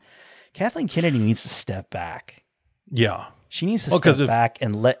anymore. Kathleen Kennedy needs to step back. Yeah. She needs to step back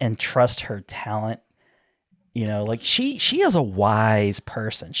and trust her talent. Like, she is a wise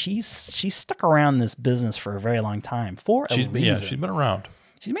person. She's stuck around this business for a very long time for a reason. Yeah, she's been around.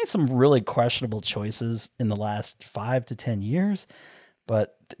 She's made some really questionable choices in the last 5 to 10 years,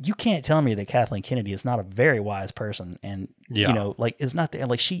 but you can't tell me that Kathleen Kennedy is not a very wise person, and is not there.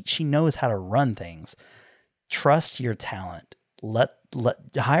 Like, she knows how to run things. Trust your talent. Let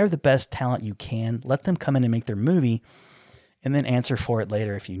hire the best talent you can. Let them come in and make their movie, and then answer for it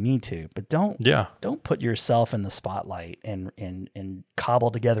later if you need to. But don't put yourself in the spotlight and cobble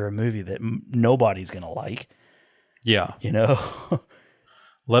together a movie that nobody's gonna like. Yeah,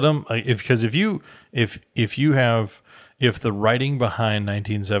 Let them, because if the writing behind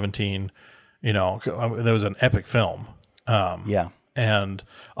 1917, there was an epic film. And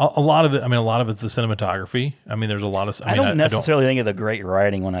a lot of it, a lot of it's the cinematography. There's a lot of... I don't necessarily think of the great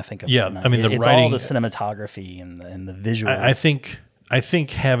writing when I think of it. The it's writing... all the cinematography and the visuals. I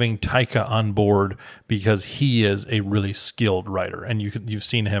think having Taika on board, because he is a really skilled writer, and you've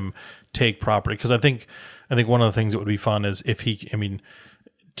seen him take property. Because I think one of the things that would be fun is if he...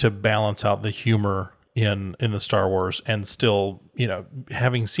 to balance out the humor in the Star Wars and still,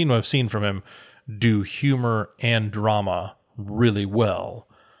 having seen what I've seen from him do humor and drama really well.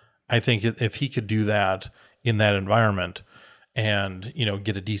 I think if he could do that in that environment and,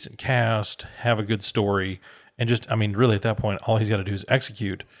 get a decent cast, have a good story, and just, really at that point, all he's got to do is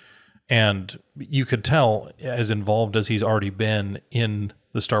execute. And you could tell, as involved as he's already been in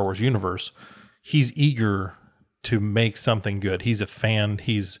the Star Wars universe, he's eager to make something good. He's a fan.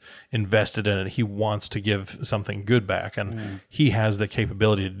 He's invested in it. He wants to give something good back, and he has the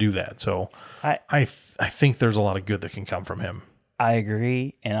capability to do that. So I think there's a lot of good that can come from him. I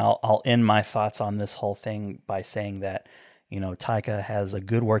agree, and I'll end my thoughts on this whole thing by saying that Taika has a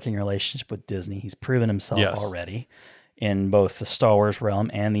good working relationship with Disney. He's proven himself already in both the Star Wars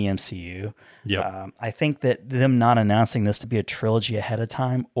realm and the MCU. Yep. I think that them not announcing this to be a trilogy ahead of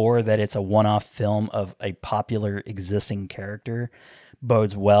time, or that it's a one-off film of a popular existing character,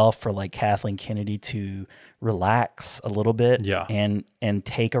 bodes well for like Kathleen Kennedy to relax a little bit, Yeah. and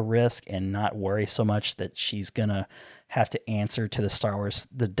take a risk and not worry so much that she's gonna have to answer to the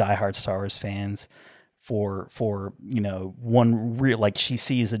diehard Star Wars fans for one real, like she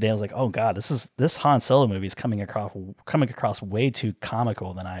sees the day like, oh god, this Han Solo movie is coming across way too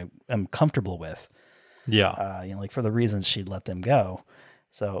comical than I am comfortable with. Yeah. Like for the reasons she'd let them go.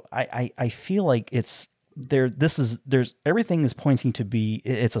 So I feel like it's there. There's everything is pointing to be,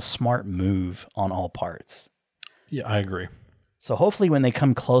 it's a smart move on all parts. Yeah, I agree. So hopefully when they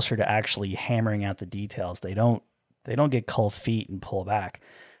come closer to actually hammering out the details, they don't get cold feet and pull back.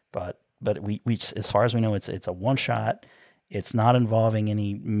 But we as far as we know, it's a one shot. It's not involving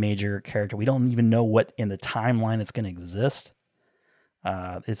any major character. We don't even know what in the timeline it's going to exist.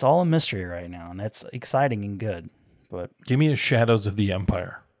 It's all a mystery right now, and that's exciting and good. But Give me a Shadows of the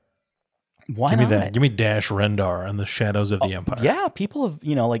Empire. why Give not? me that. Give me Dash Rendar and the Shadows of the Empire. Yeah, people have,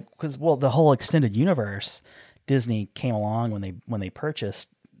 because the whole extended universe, Disney came along when they purchased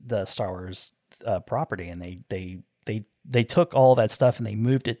the Star Wars property, and they took all that stuff and they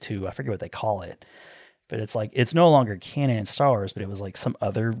moved it to, I forget what they call it, but it's like it's no longer canon in Star Wars, but it was like some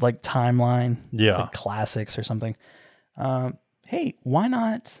other like timeline, like classics or something. Hey, why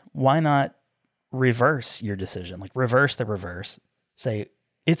not reverse your decision? Like reverse the reverse. Say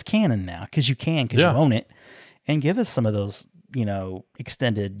it's canon now because you own it, and give us some of those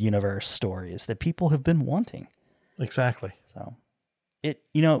extended universe stories that people have been wanting. Exactly. So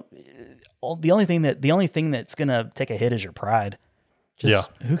the only thing that's gonna take a hit is your pride.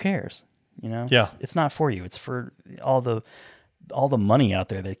 Who cares? It's not for you. It's for all the money out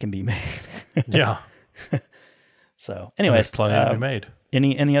there that can be made. Yeah. So, anyways, there's plenty to be made.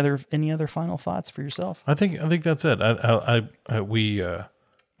 Any other final thoughts for yourself? I think that's it. I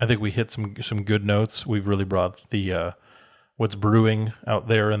think we hit some good notes. We've really brought the what's brewing out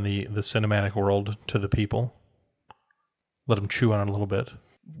there in the cinematic world to the people. Let them chew on it a little bit.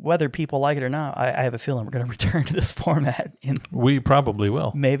 Whether people like it or not, I have a feeling we're going to return to this format We probably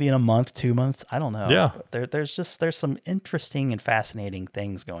will. Maybe in a month, 2 months. I don't know. Yeah. But there's some interesting and fascinating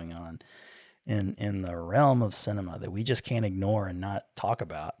things going on in the realm of cinema that we just can't ignore and not talk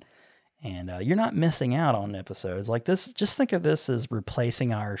about. And you're not missing out on episodes like this. Just think of this as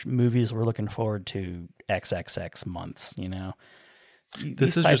replacing our movies we're looking forward to XXX months,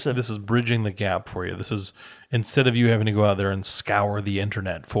 This is bridging the gap for you. This is, instead of you having to go out there and scour the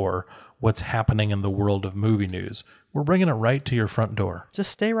internet for what's happening in the world of movie news, we're bringing it right to your front door.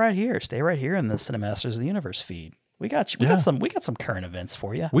 Just stay right here. Stay right here in the Cinemasters of the Universe feed. We got you. We got some current events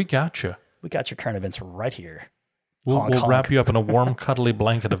for you. We got you. We got your current events right here. We'll wrap you up in a warm, cuddly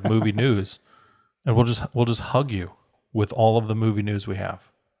blanket of movie news, and we'll just hug you with all of the movie news we have.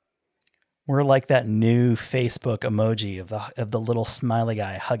 We're like that new Facebook emoji of the little smiley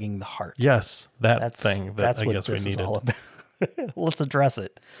guy hugging the heart. Yes, that's I guess we needed. All about. Let's address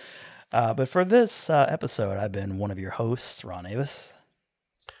it. But for this episode, I've been one of your hosts, Ron Avis.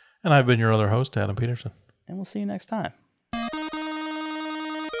 And I've been your other host, Adam Peterson. And we'll see you next time.